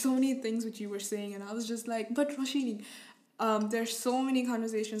different. There's so many things which you were saying, and I was just like, but Roshini, there's so many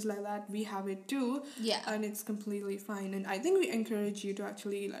conversations like that. We have it too. Yeah. And it's completely fine. And I think we encourage you to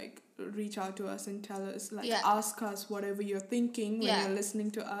actually like reach out to us and tell us, like ask us whatever you're thinking when you're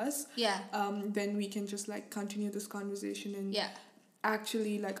listening to us. Yeah. Then we can just like continue this conversation and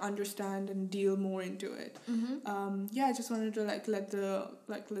actually like understand and deal more into it. I just wanted to like let the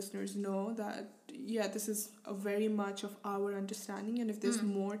like listeners know that this is a very much of our understanding, and if there's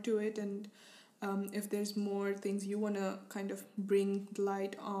more to it, and if there's more things you want to kind of bring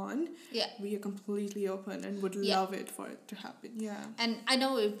light on, we are completely open and would love it for it to happen. And I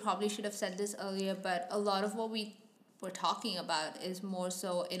know we probably should have said this earlier, but a lot of what we were talking about is more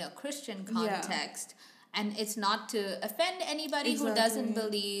so in a Christian context. And it's not to offend anybody who doesn't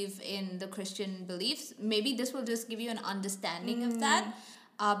believe in the Christian beliefs. Maybe this will just give you an understanding of that.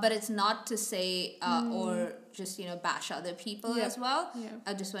 But it's not to say or just, bash other people as well.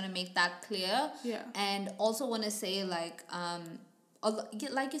 I just want to make that clear. And also want to say, like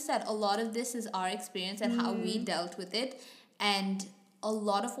you said, a lot of this is our experience and how we dealt with it. And a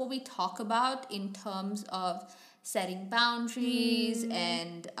lot of what we talk about in terms of setting boundaries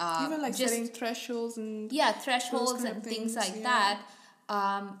and even like just setting thresholds and thresholds and things like that.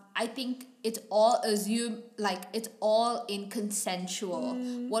 I think it's all it's all in consensual.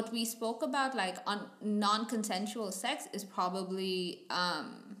 What we spoke about, like on non-consensual sex, is probably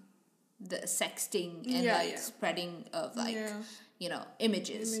the sexting and spreading of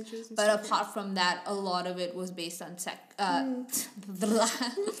images. But apart from that, a lot of it was based on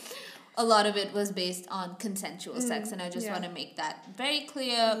a lot of it was based on consensual sex, and I just want to make that very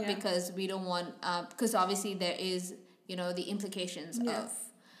clear because we don't want because obviously there is the implications of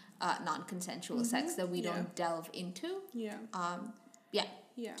non-consensual sex that we don't delve into.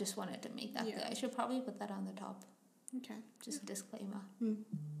 Just wanted to make that clear. I should probably put that on the top. Okay. Just a disclaimer.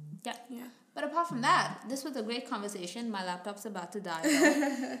 But apart from that, this was a great conversation. My laptop's about to die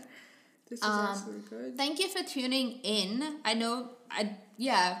though. This is actually good. Thank you for tuning in. I know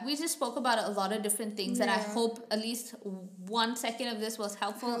we just spoke about a lot of different things that I hope at least 1 second of this was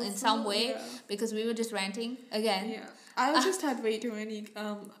helpful in some way because we were just ranting again. I just had way too many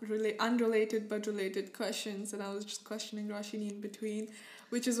unrelated but related questions, and I was just questioning Roshini in between,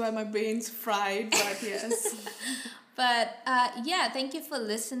 which is why my brain's fried, but yes. But thank you for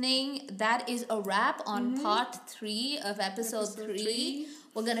listening. That is a wrap on part 3 of episode 3.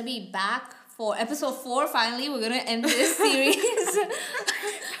 We're going to be back for episode 4. Finally, we're going to end this series.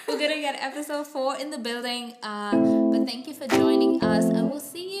 We're going to get episode 4 in the building. But thank you for joining us, and we'll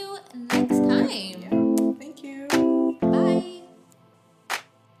see you